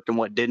what worked and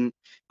what didn't.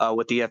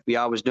 What the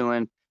FBI was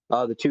doing.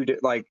 The two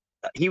like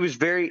he was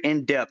very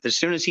in depth. As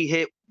soon as he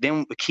hit,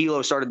 then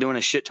Kilo started doing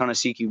a shit ton of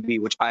CQB,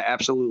 which I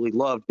absolutely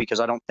loved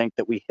because I don't think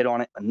that we hit on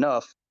it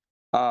enough.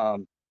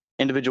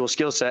 Individual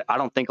skill set. I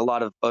don't think a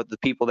lot of the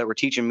people that were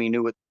teaching me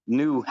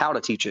knew how to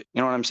teach it.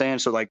 You know what I'm saying?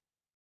 So like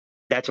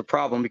that's a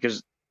problem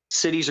because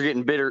cities are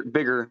getting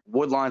bigger,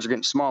 wood lines are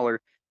getting smaller.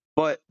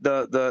 But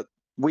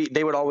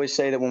they would always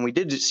say that when we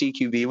did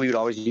CQB, we would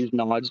always use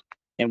nods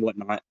and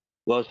whatnot.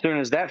 Well, as soon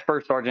as that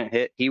first sergeant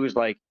hit, he was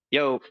like,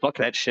 "Yo, fuck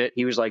that shit."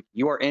 He was like,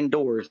 "You are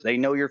indoors. They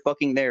know you're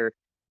fucking there.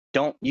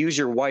 Don't use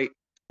your white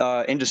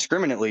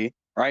indiscriminately."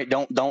 Right?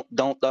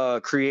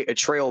 Don't create a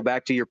trail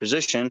back to your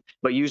position,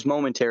 but use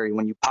momentary.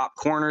 When you pop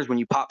corners, when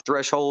you pop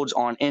thresholds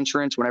on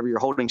entrance, whenever you're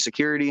holding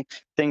security,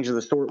 things of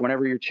the sort.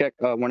 Whenever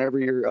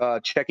you're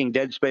checking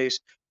dead space,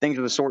 things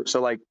of the sort.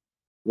 So like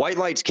white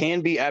lights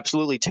can be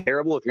absolutely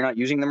terrible if you're not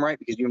using them right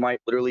because you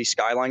might literally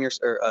skylight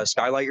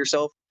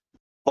yourself.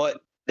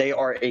 But they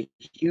are a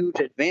huge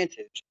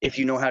advantage if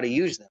you know how to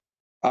use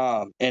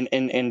them.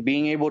 And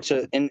being able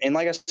to and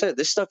like I said,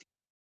 this stuff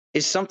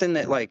is something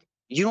that like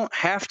you don't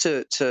have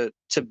to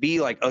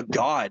be like a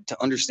god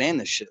to understand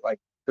this shit. Like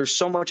there's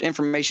so much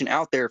information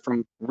out there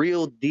from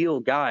real deal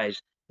guys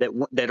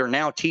that are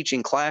now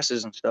teaching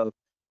classes and stuff,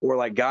 or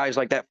like guys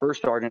like that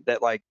first sergeant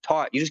that like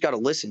taught. You just got to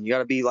listen. You got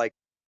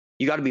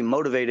to be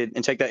motivated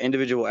and take that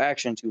individual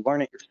action to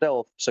learn it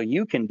yourself so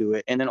you can do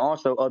it, and then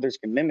also others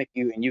can mimic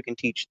you and you can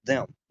teach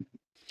them.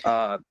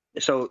 Uh,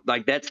 so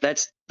like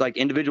that's like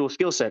individual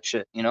skill set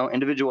shit,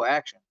 individual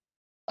action.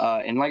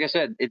 And like I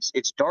said,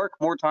 it's dark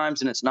more times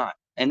than it's not.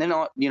 And then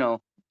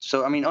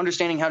so I mean,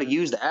 understanding how to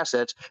use the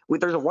assets.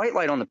 There's a white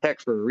light on the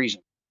PEC for a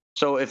reason.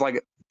 So if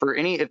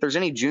there's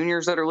any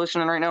juniors that are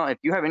listening right now, if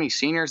you have any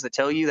seniors that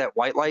tell you that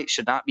white light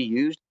should not be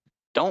used,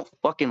 don't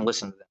fucking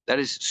listen to them. That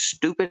is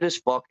stupid as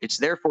fuck. It's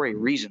there for a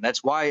reason.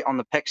 That's why on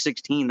the PEC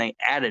 16 they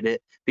added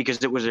it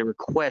because it was a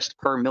request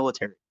per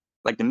military.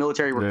 Like the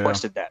military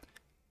requested that.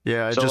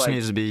 Yeah, it So just like,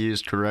 needs to be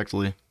used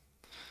correctly.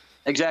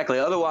 exactly.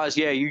 Otherwise,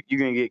 yeah, you're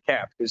gonna get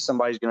capped because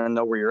somebody's gonna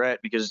know where you're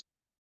at because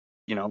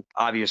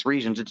obvious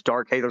reasons. It's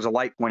dark. Hey, there's a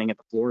light pointing at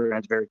the floor and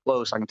it's very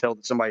close. I can tell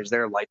that somebody's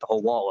there. Light the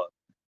whole wall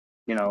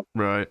up.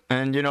 Right.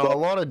 And a But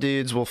lot of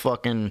dudes will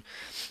fucking,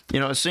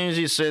 as soon as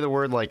you say the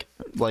word like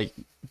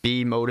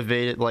be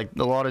motivated, like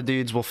a lot of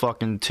dudes will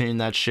fucking tune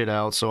that shit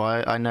out. So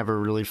I never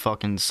really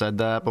fucking said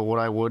that, but what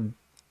I would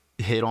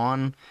hit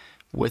on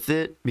with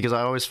it, because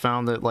I always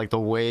found that like the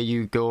way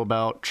you go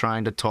about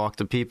trying to talk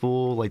to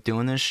people like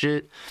doing this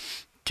shit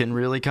can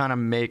really kind of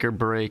make or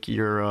break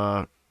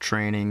your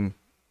training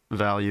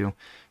value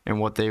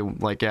and what they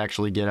like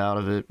actually get out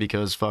of it,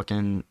 because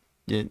fucking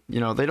they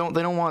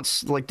don't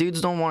want, like,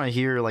 dudes don't want to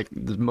hear like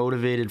the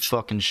motivated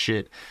fucking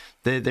shit.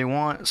 They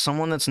want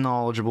someone that's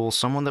knowledgeable,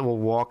 someone that will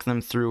walk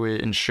them through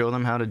it and show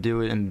them how to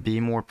do it and be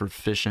more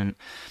proficient.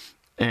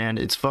 And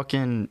it's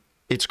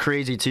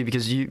crazy too,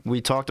 because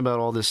we talked about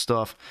all this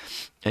stuff,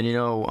 and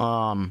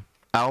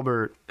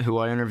Albert, who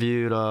I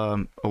interviewed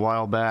a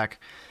while back,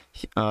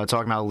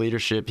 talking about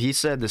leadership, he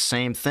said the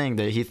same thing,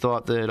 that he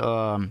thought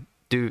that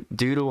due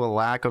to a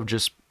lack of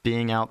just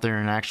being out there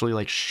and actually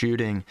like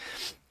shooting,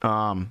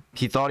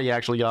 he thought he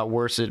actually got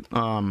worse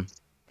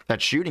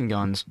at shooting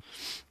guns.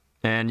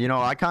 And, you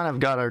know, I kind of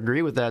got to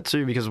agree with that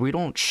too because we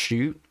don't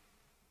shoot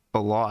a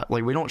lot.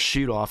 Like, we don't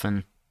shoot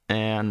often.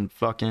 And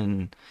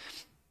fucking,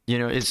 you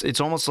know, it's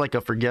almost like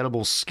a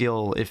forgettable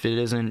skill if it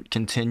isn't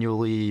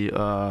continually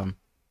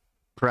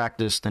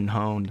practiced and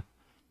honed.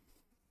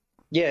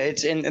 Yeah,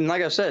 it's and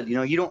like I said, you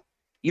know, you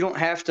don't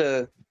have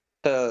to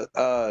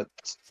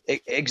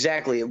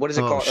exactly what is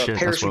it Oh, called? shit.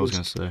 That's what I was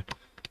going to say.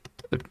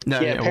 No,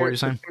 yeah, what were you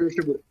saying?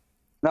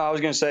 No, I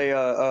was going to say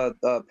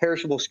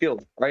perishable skill,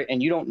 right?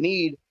 And you don't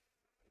need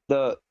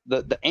the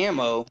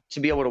ammo to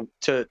be able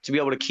to be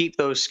able to keep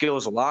those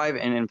skills alive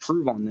and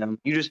improve on them.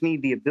 You just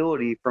need the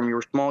ability from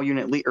your small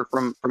unit leader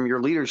from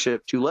your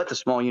leadership to let the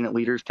small unit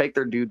leaders take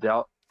their dudes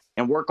out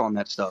and work on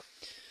that stuff.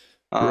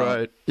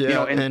 Right. Yeah. You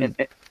know,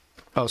 and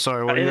oh,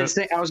 sorry. What I was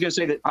going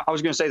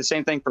to say the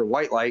same thing for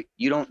white light.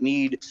 You don't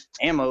need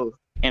ammo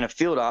and a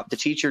field op to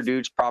teach your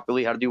dudes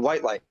properly how to do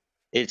white light.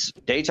 It's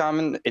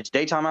daytime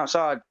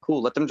outside.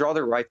 Cool. Let them draw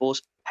their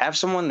rifles. Have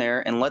someone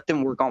there and let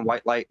them work on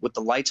white light with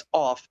the lights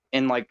off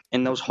in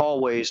those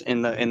hallways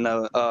in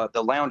the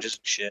lounges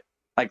and shit.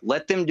 Like,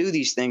 let them do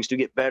these things to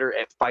get better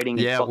at fighting.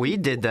 Yeah, we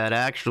did that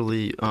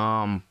actually.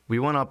 We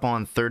went up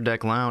on Third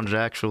Deck Lounge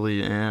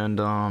actually,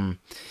 and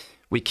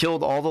we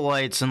killed all the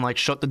lights and like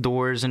shut the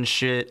doors and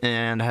shit,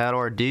 and had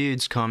our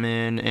dudes come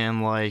in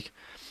and like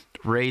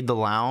raid the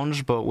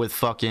lounge, but with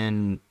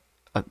fucking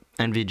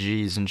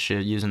NVGs and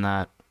shit, using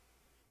that.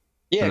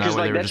 Yeah, because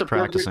like that's just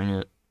practicing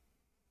it.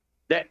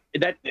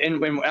 And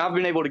when I've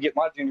been able to get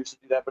my juniors to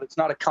do that, but it's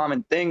not a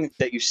common thing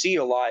that you see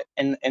a lot.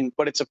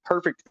 But it's a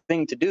perfect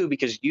thing to do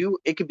because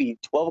it could be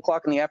 12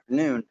 o'clock in the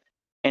afternoon,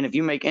 and if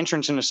you make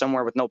entrance into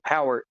somewhere with no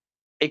power,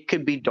 it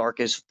could be dark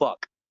as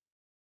fuck.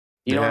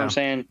 You know what I'm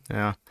saying?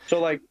 Yeah.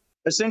 So like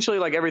essentially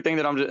like everything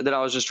that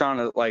I was just trying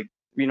to like,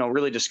 you know,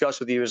 really discuss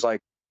with you is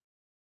like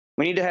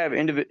we need to have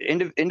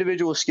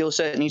individual skill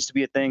set needs to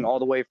be a thing all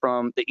the way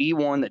from the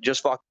E1 that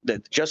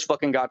just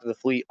fucking got to the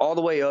fleet all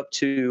the way up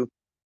to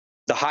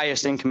the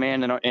highest in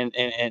command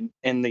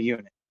in the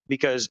unit.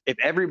 Because if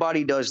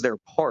everybody does their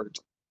part,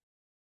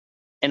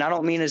 and I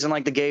don't mean as in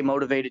like the gay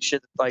motivated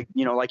shit, like,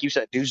 you know, like you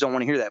said, dudes don't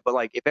want to hear that. But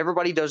like if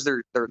everybody does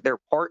their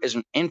part as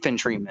an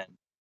infantryman,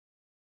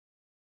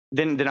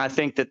 then I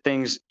think that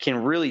things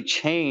can really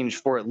change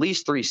for at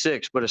least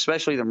 3-6, but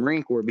especially the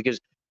Marine Corps,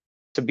 because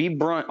to be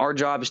blunt, our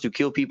job is to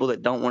kill people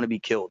that don't want to be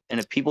killed. And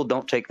if people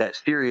don't take that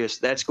serious,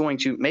 that's going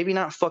to maybe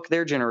not fuck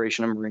their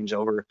generation of Marines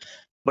over,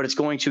 but it's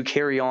going to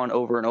carry on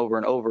over and over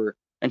and over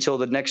until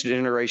the next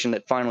generation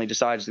that finally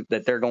decides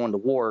that they're going to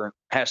war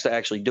has to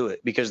actually do it.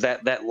 Because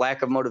that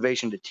lack of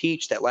motivation to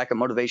teach, that lack of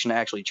motivation to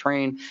actually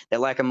train, that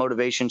lack of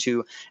motivation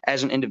to,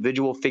 as an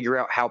individual, figure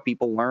out how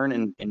people learn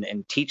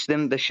and teach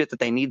them the shit that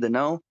they need to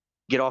know,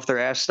 get off their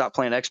ass, stop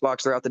playing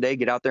Xbox throughout the day,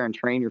 get out there and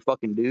train your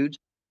fucking dudes.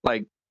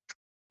 Like,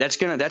 that's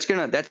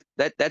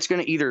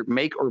gonna either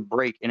make or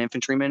break an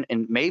infantryman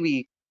and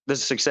maybe the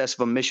success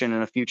of a mission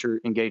in a future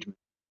engagement,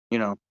 you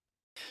know?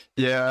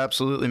 Yeah,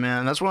 absolutely,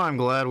 man. That's why I'm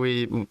glad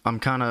I'm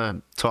kind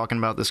of talking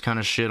about this kind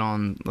of shit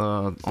on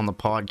the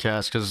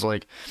podcast, because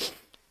like,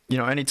 you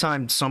know,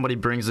 anytime somebody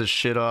brings this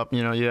shit up,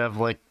 you know, you have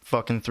like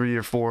fucking 3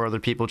 or 4 other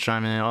people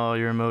chiming in, oh,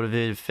 you're a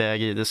motivated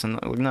faggot, this and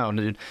that. Like, no,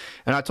 dude.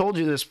 And I told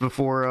you this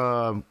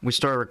before we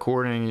started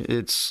recording.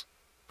 It's,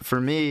 for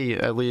me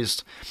at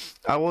least,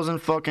 I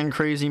wasn't fucking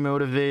crazy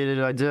motivated.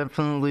 I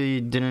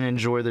definitely didn't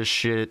enjoy this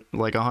shit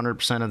like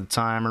 100% of the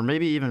time, or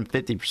maybe even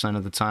 50%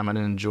 of the time I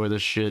didn't enjoy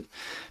this shit.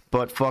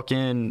 But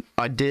fucking,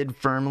 I did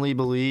firmly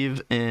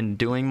believe in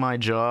doing my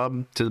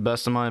job to the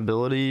best of my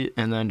ability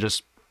and then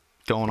just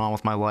going on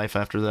with my life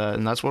after that.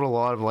 And that's what a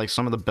lot of like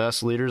some of the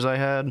best leaders I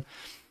had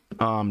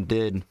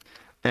did.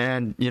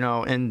 And you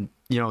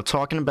know,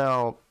 talking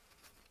about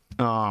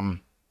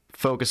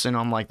focusing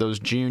on like those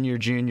junior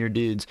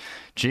dudes.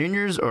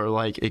 Juniors are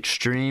like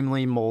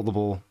extremely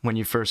moldable when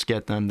you first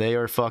get them. They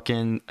are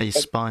fucking a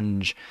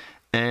sponge.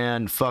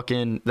 And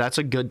fucking, that's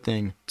a good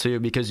thing too,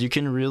 because you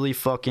can really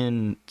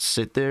fucking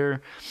sit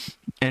there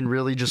and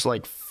really just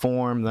like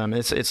form them.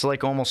 It's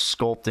like almost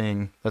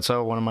sculpting. That's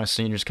how one of my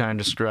seniors kind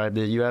of described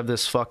it. You have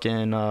this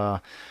fucking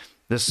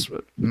this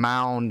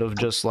mound of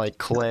just like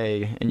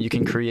clay, and you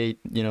can create,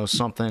 you know,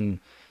 something,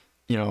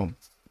 you know,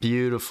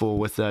 beautiful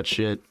with that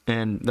shit.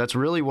 And that's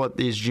really what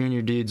these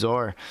junior dudes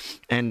are.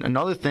 And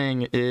another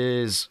thing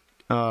is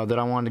that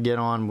I wanted to get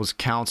on was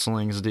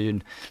counselings,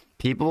 dude.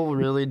 People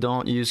really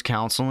don't use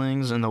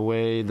counselings in the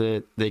way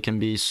that they can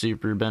be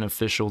super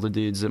beneficial to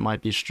dudes that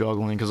might be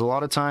struggling. Because a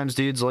lot of times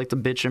dudes like to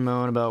bitch and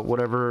moan about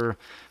whatever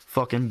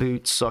fucking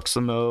boot sucks the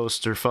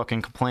most, or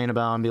fucking complain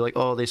about and be like,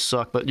 oh, they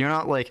suck. But you're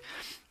not like,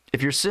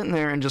 if you're sitting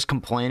there and just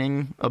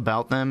complaining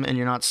about them, and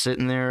you're not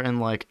sitting there and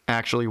like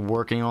actually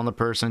working on the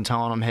person,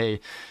 telling them, hey,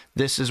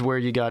 this is where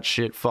you got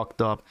shit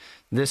fucked up.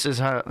 This is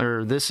how,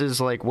 or this is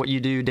like what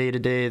you do day to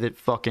day that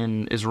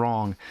fucking is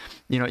wrong.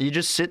 You know, you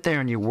just sit there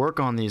and you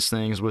work on these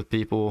things with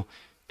people,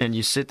 and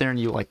you sit there and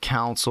you like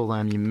counsel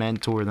them, you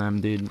mentor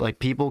them, dude. Like,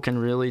 people can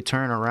really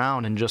turn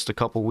around in just a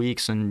couple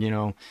weeks and, you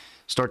know,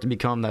 start to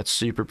become that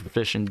super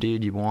proficient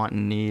dude you want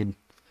and need.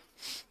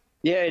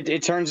 Yeah,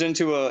 it turns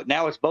into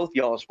now it's both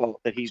y'all's fault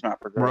that he's not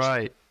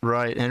progressing.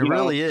 Right. And it You know,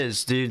 really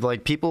is, dude.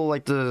 Like, people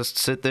like to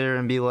sit there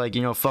and be like,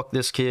 fuck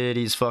this kid.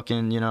 He's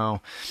fucking,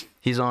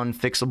 he's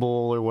unfixable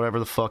or whatever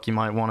the fuck you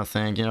might want to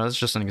think. That's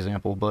just an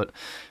example. But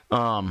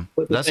but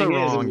the that's a thing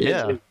is, wrong,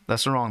 yeah.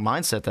 That's the wrong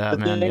mindset to have,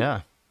 the man. thing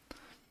Yeah.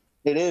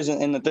 it is,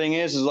 and the thing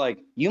is like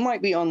you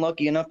might be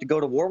unlucky enough to go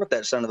to war with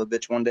that son of a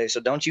bitch one day. So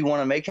don't you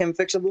want to make him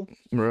fixable?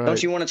 Right.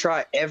 Don't you want to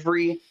try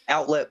every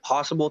outlet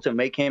possible to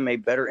make him a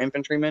better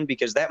infantryman?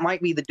 Because that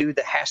might be the dude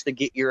that has to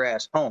get your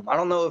ass home. I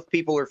don't know if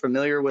people are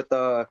familiar with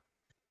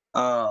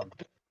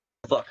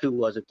fuck, who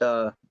was it?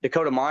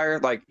 Dakota Meyer.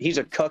 Like, he's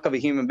a cuck of a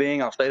human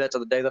being. I'll say that to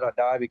the day that I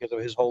die because of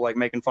his whole like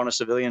making fun of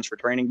civilians for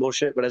training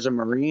bullshit. But as a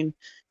Marine,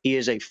 he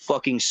is a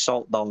fucking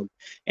salt dog.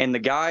 And the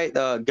guy,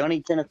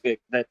 Gunny Kennefic,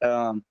 that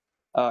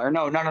or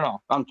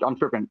no, I'm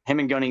tripping. Him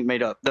and Gunny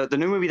made up the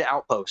new movie, The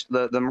Outpost.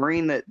 The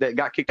Marine that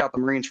got kicked out the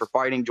Marines for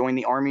fighting, joined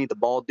the army. The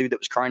bald dude that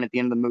was crying at the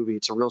end of the movie.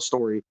 It's a real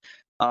story.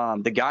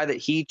 The guy that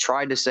he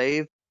tried to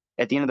save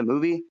at the end of the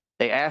movie,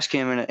 they asked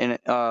him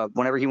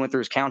whenever he went through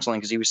his counseling,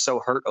 because he was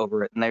so hurt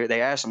over it, and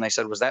they asked him, they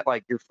said, was that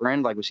like your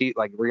friend? Like, was he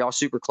like, were y'all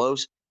super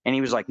close? And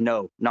he was like,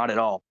 no, not at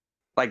all.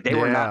 Like, they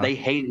were not. They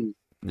hated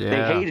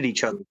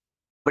each other.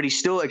 But he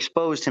still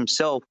exposed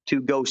himself to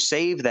go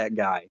save that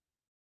guy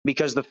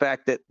because the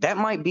fact that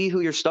might be who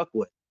you're stuck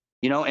with,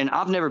 And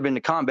I've never been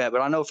to combat,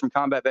 but I know from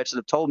combat vets that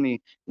have told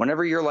me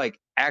whenever you're like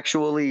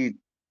actually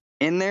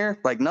in there,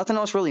 like nothing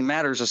else really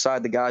matters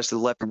aside the guys to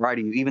the left and right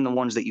of you, even the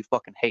ones that you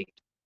fucking hate.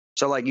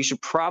 So like you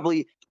should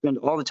probably spend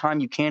all the time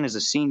you can as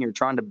a senior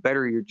trying to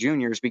better your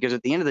juniors, because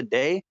at the end of the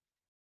day,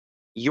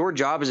 your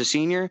job as a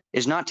senior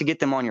is not to get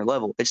them on your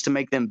level. It's to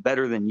make them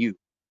better than you.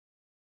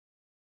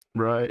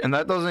 Right. And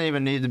that doesn't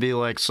even need to be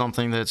like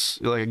something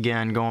that's like,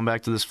 again, going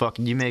back to this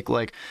fucking, you make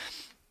like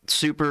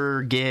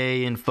super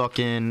gay and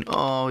fucking,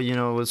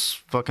 let's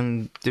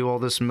fucking do all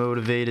this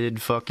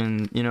motivated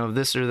fucking,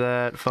 this or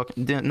that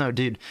fucking. No,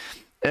 dude,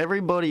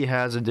 everybody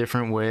has a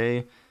different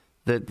way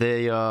that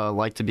they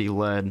like to be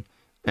led.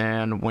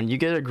 And when you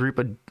get a group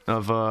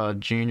of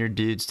junior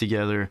dudes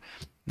together,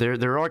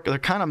 they're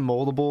kind of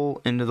moldable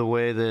into the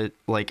way that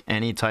like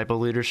any type of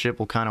leadership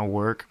will kind of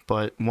work.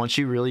 But once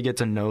you really get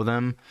to know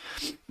them,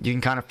 you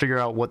can kind of figure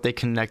out what they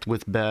connect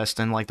with best.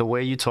 And like the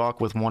way you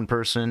talk with one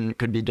person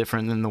could be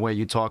different than the way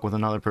you talk with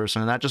another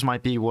person, and that just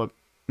might be what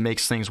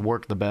makes things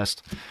work the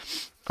best.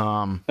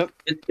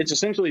 It's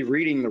essentially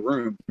reading the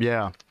room.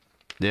 Yeah.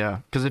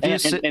 Because if you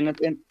sit,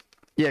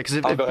 yeah, because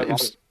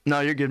if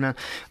no, you're good, man.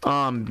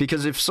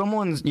 Because if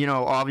someone's,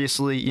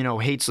 obviously,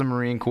 hates the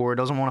Marine Corps,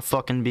 doesn't want to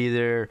fucking be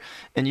there,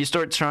 and you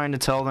start trying to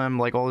tell them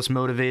like all this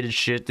motivated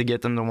shit to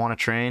get them to want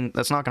to train,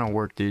 that's not gonna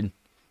work, dude.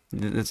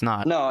 It's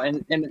not. No,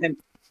 and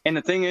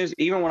the thing is,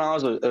 even when I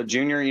was a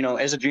junior,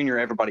 as a junior,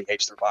 everybody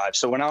hates their lives.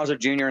 So when I was a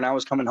junior and I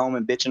was coming home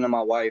and bitching to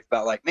my wife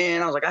about like,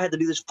 man, I was like, I had to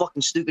do this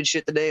fucking stupid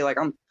shit today. Like,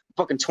 I'm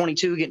fucking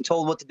 22 getting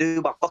told what to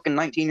do by fucking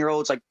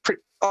 19-year-olds, like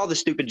all the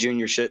stupid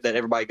junior shit that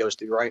everybody goes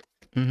through, right?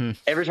 Mm-hmm.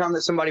 Every time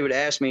that somebody would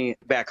ask me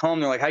back home,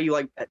 they're like, how you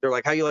like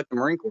the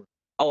Marine Corps?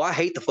 Oh, I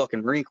hate the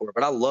fucking Marine Corps,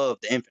 but I love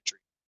the infantry.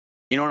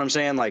 You know what I'm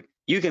saying? Like,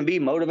 you can be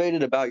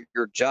motivated about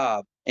your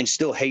job and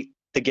still hate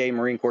the gay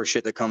Marine Corps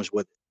shit that comes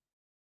with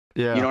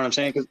it. Yeah. You know what I'm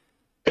saying?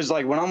 Because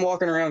like when I'm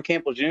walking around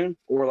Camp Lejeune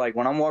or like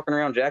when I'm walking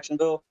around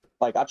Jacksonville,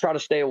 like I try to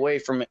stay away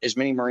from as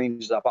many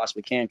Marines as I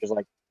possibly can, because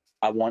like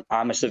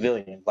I'm a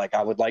civilian. Like,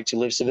 I would like to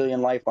live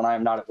civilian life when I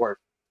am not at work.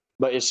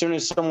 But as soon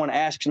as someone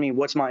asks me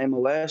what's my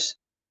MOS,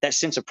 that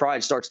sense of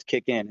pride starts to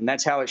kick in. And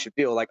that's how it should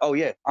feel. Like, oh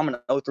yeah, I'm an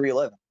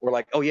 0311. Or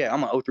like, oh yeah,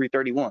 I'm an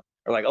 0331.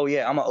 Or like, oh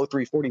yeah, I'm an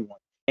 0341.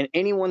 And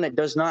anyone that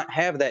does not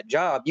have that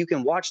job, you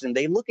can watch them.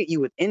 They look at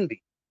you with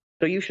envy.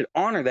 So you should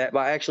honor that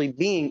by actually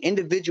being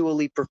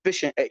individually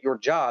proficient at your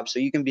job so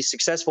you can be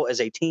successful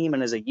as a team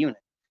and as a unit.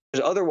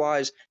 Because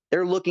otherwise,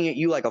 they're looking at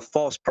you like a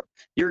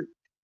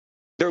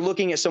they're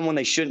looking at someone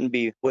they shouldn't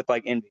be with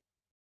like envy.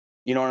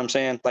 You know what I'm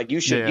saying? Like, you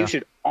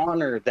should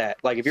honor that.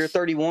 Like, if you're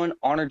 31,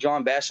 honor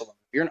John Basselin.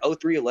 If you're an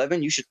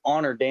 0311, you should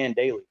honor Dan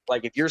Daly.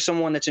 Like, if you're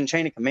someone that's in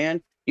chain of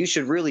command, you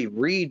should really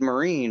read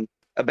Marine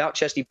about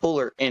Chesty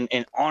Puller and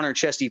honor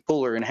Chesty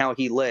Puller and how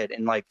he led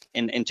and like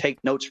and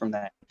take notes from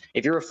that.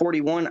 If you're a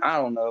 41, I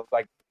don't know,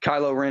 like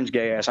Kylo Ren's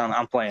gay ass,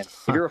 I'm playing.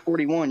 If you're a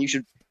 41, you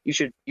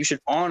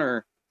should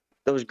honor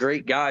those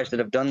great guys that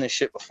have done this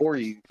shit before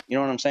you. You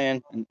know what I'm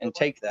saying? And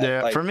take that.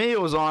 Yeah, like, for me, it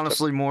was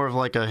honestly more of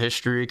like a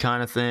history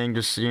kind of thing,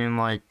 just seeing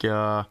like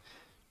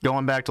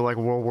going back to like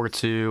World War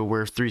II,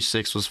 where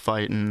 3-6 was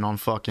fighting on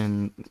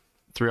fucking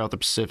throughout the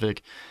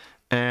Pacific,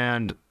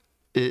 and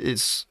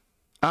it's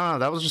I don't know,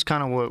 that was just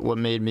kind of what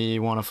made me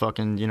want to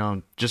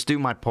fucking just do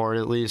my part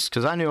at least,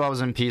 because I knew I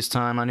was in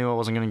peacetime, I knew I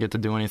wasn't gonna get to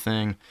do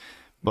anything,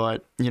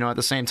 but at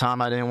the same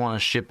time, I didn't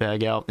want to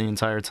shitbag out the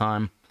entire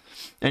time,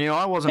 and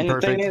I wasn't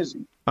perfect. The thing is,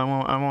 I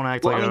won't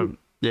act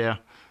yeah.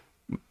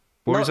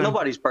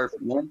 Nobody's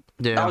perfect, man.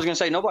 Yeah. I was gonna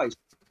say nobody's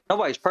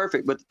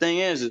perfect, but the thing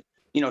is,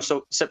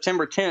 so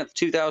September 10th,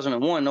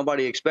 2001,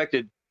 nobody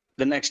expected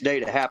the next day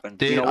to happen.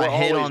 Dude, I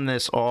hate on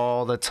this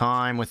all the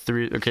time with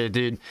okay,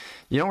 dude,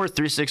 you know where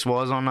 3-6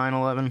 was on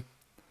 9/11?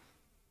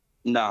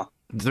 No.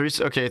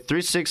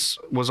 3-6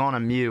 was on a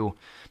Mew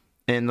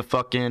in the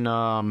fucking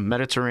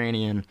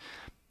Mediterranean.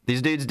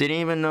 These dudes didn't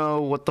even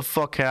know what the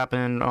fuck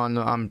happened on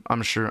the,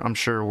 I'm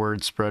sure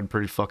word spread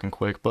pretty fucking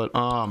quick, but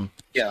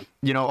Yeah.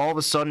 you know, all of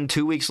a sudden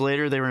 2 weeks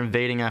later they were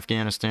invading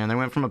Afghanistan. They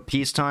went from a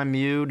peacetime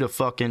Mew to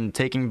fucking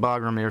taking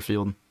Bagram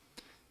airfield.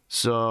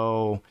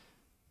 So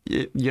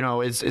you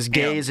know, as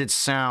gay as it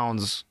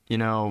sounds, you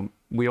know,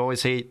 we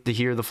always hate to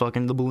hear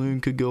the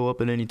balloon could go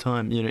up at any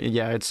time. You know,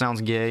 yeah, it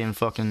sounds gay and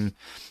fucking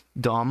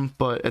dumb,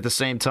 but at the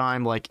same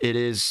time, like that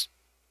is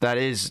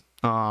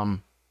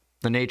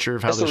the nature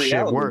of how this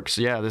shit works.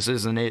 Yeah, that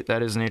is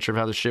the nature of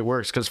how this shit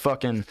works. Because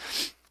fucking,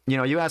 you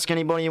know, you ask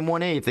anybody in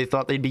 1A if they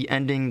thought they'd be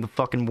ending the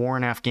fucking war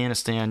in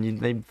Afghanistan,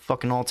 they'd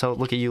fucking all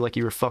look at you like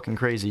you were fucking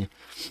crazy.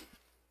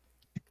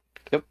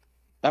 Yep.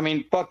 I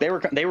mean, fuck, they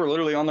were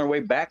literally on their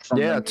way back from.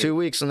 Yeah, 2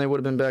 weeks and they would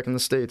have been back in the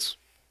States.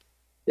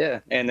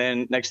 Yeah, and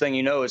then next thing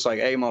you know, it's like,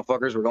 hey,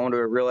 motherfuckers, we're going to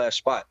a real ass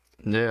spot.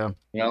 Yeah.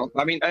 You know,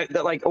 I mean,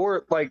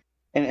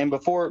 and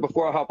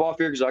before I hop off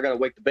here, because I got to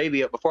wake the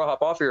baby up. Before I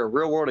hop off here, a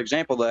real world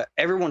example that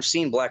everyone's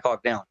seen Black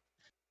Hawk Down.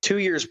 2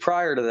 years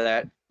prior to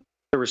that,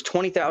 there was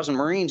 20,000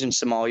 Marines in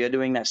Somalia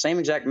doing that same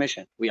exact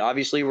mission. We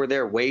obviously were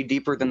there way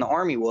deeper than the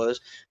Army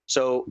was,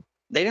 so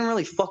they didn't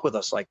really fuck with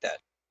us like that.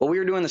 But we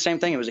were doing the same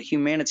thing. It was a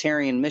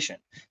humanitarian mission.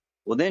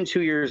 Well, then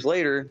 2 years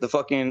later, the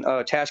fucking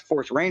Task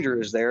Force Ranger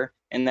is there,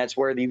 and that's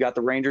where you got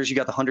the Rangers. You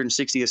got the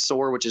 160th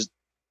SOAR, which is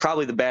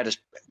probably the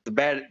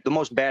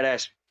most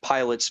badass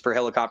pilots for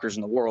helicopters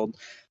in the world.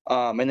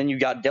 And then you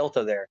got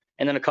Delta there,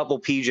 and then a couple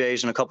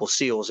PJs and a couple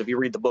SEALs. If you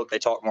read the book, they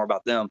talk more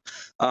about them.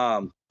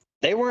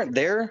 They weren't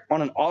there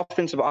on an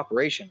offensive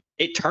operation.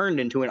 It turned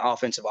into an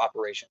offensive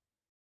operation.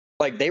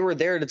 Like they were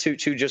there to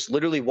just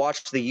literally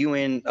watch the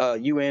UN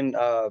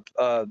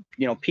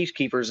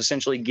peacekeepers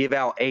essentially give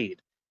out aid.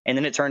 And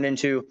then it turned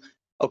into,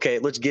 okay,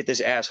 let's get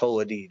this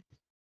asshole a deed.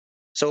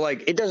 So,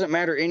 like, it doesn't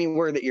matter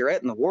anywhere that you're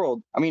at in the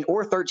world. I mean,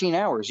 or 13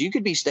 hours. You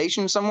could be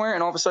stationed somewhere,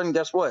 and all of a sudden,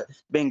 guess what?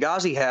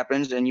 Benghazi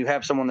happens, and you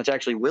have someone that's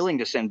actually willing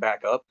to send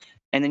back up,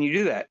 and then you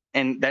do that.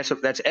 And that's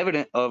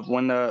evident of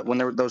when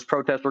those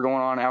protests were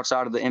going on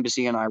outside of the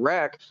embassy in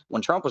Iraq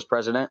when Trump was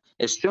president.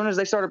 As soon as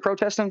they started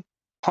protesting,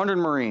 100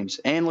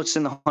 Marines, and let's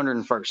send the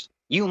 101st.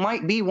 You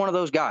might be one of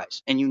those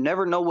guys, and you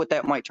never know what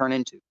that might turn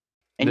into.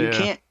 And you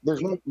can't.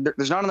 There's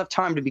not enough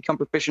time to become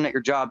proficient at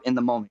your job in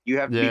the moment. You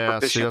have to be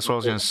proficient. See, that's what I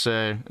was gonna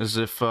say. Is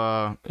if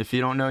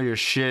you don't know your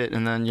shit,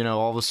 and then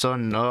all of a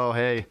sudden, oh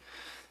hey,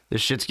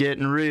 this shit's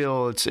getting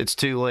real. It's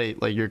too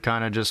late. Like you're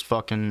kind of just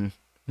fucking,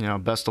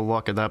 best of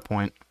luck at that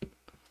point.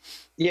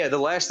 Yeah. The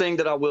last thing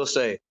that I will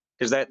say,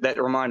 because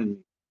that reminded me,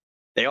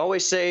 they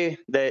always say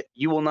that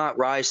you will not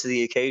rise to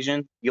the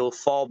occasion. You'll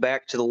fall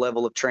back to the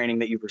level of training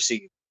that you've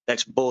received.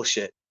 That's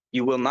bullshit.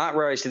 You will not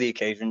rise to the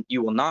occasion.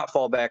 You will not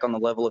fall back on the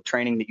level of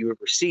training that you have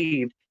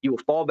received. You will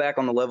fall back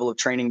on the level of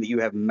training that you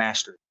have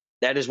mastered.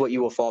 That is what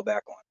you will fall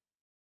back on.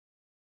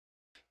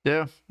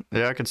 Yeah,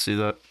 I can see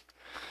that.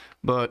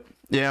 But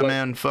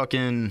man,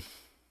 fucking,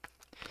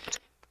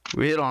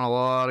 we hit on a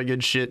lot of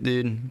good shit,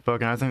 dude.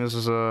 Fucking, I think this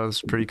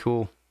is pretty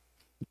cool.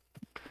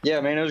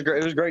 Yeah, man, it was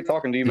great. It was great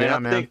talking to you, man. Yeah,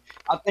 man.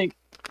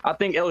 I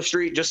think L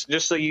Street,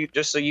 just so you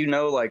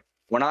know, like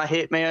when I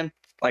hit, man.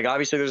 Like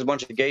obviously there's a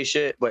bunch of gay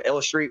shit, but L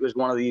Street was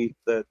one of the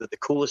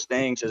coolest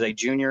things as a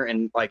junior,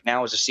 and like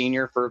now as a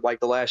senior for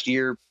like the last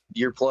year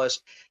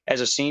plus.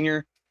 As a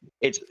senior,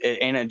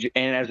 and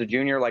as a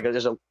junior, like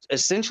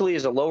essentially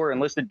as a lower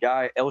enlisted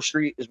guy, L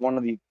Street is one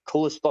of the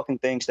coolest fucking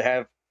things to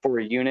have for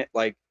a unit,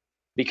 like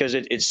because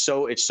it's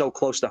so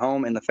close to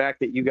home, and the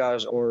fact that you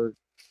guys are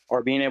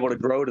being able to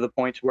grow to the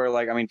points where,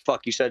 like, I mean,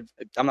 fuck, you said,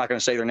 I'm not going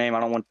to say their name. I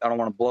don't want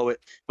to blow it,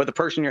 but the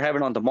person you're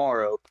having on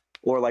tomorrow.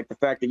 Or like the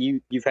fact that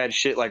you've had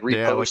shit like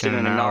reposted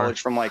and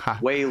acknowledged from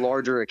like way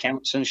larger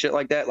accounts and shit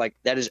like that. Like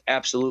that is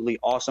absolutely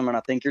awesome, and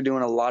I think you're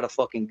doing a lot of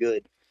fucking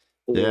good.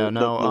 I'll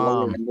go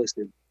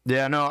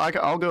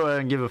ahead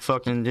and give a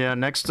fucking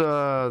next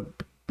time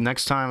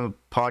the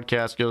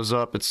podcast goes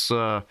up, it's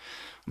I'm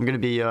gonna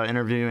be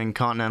interviewing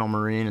Continental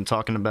Marine and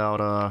talking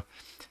about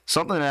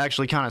something that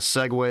actually kind of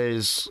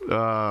segues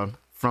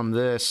from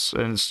this,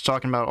 and it's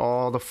talking about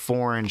all the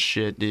foreign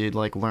shit, dude.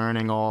 Like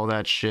learning all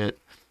that shit.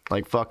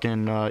 Like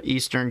fucking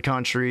Eastern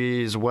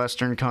countries,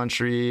 Western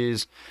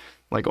countries,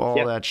 like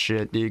all that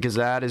shit, dude. Because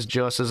that is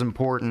just as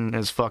important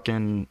as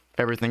fucking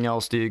everything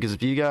else, dude. Because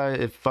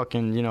if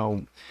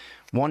fucking,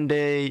 one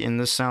day, and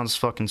this sounds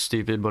fucking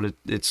stupid, but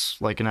it's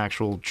like an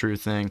actual true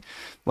thing.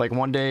 Like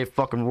one day,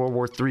 fucking World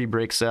War III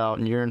breaks out,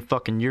 and you're in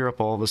fucking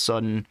Europe all of a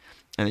sudden,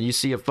 and you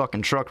see a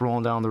fucking truck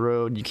rolling down the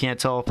road. You can't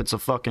tell if it's a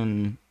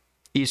fucking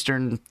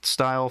Eastern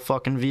style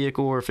fucking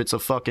vehicle or if it's a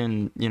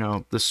fucking,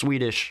 the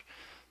Swedish.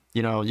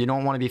 You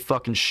don't want to be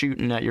fucking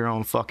shooting at your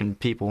own fucking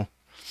people.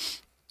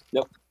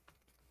 Yep.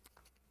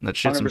 That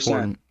shit's 100%.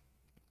 Important.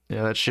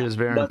 Yeah, that shit is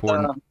very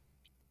important.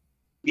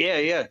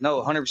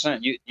 No,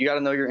 100%. You got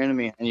to know your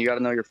enemy and you got to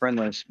know your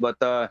friendlies. But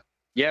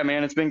yeah,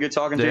 man, it's been good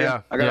talking to you.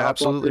 Yeah,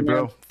 absolutely,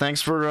 bro.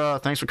 Thanks for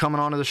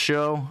coming on to the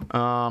show.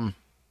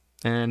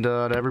 And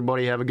to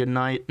everybody, have a good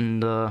night,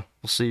 and we'll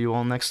see you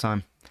all next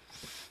time.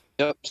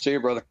 Yep. See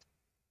you, brother.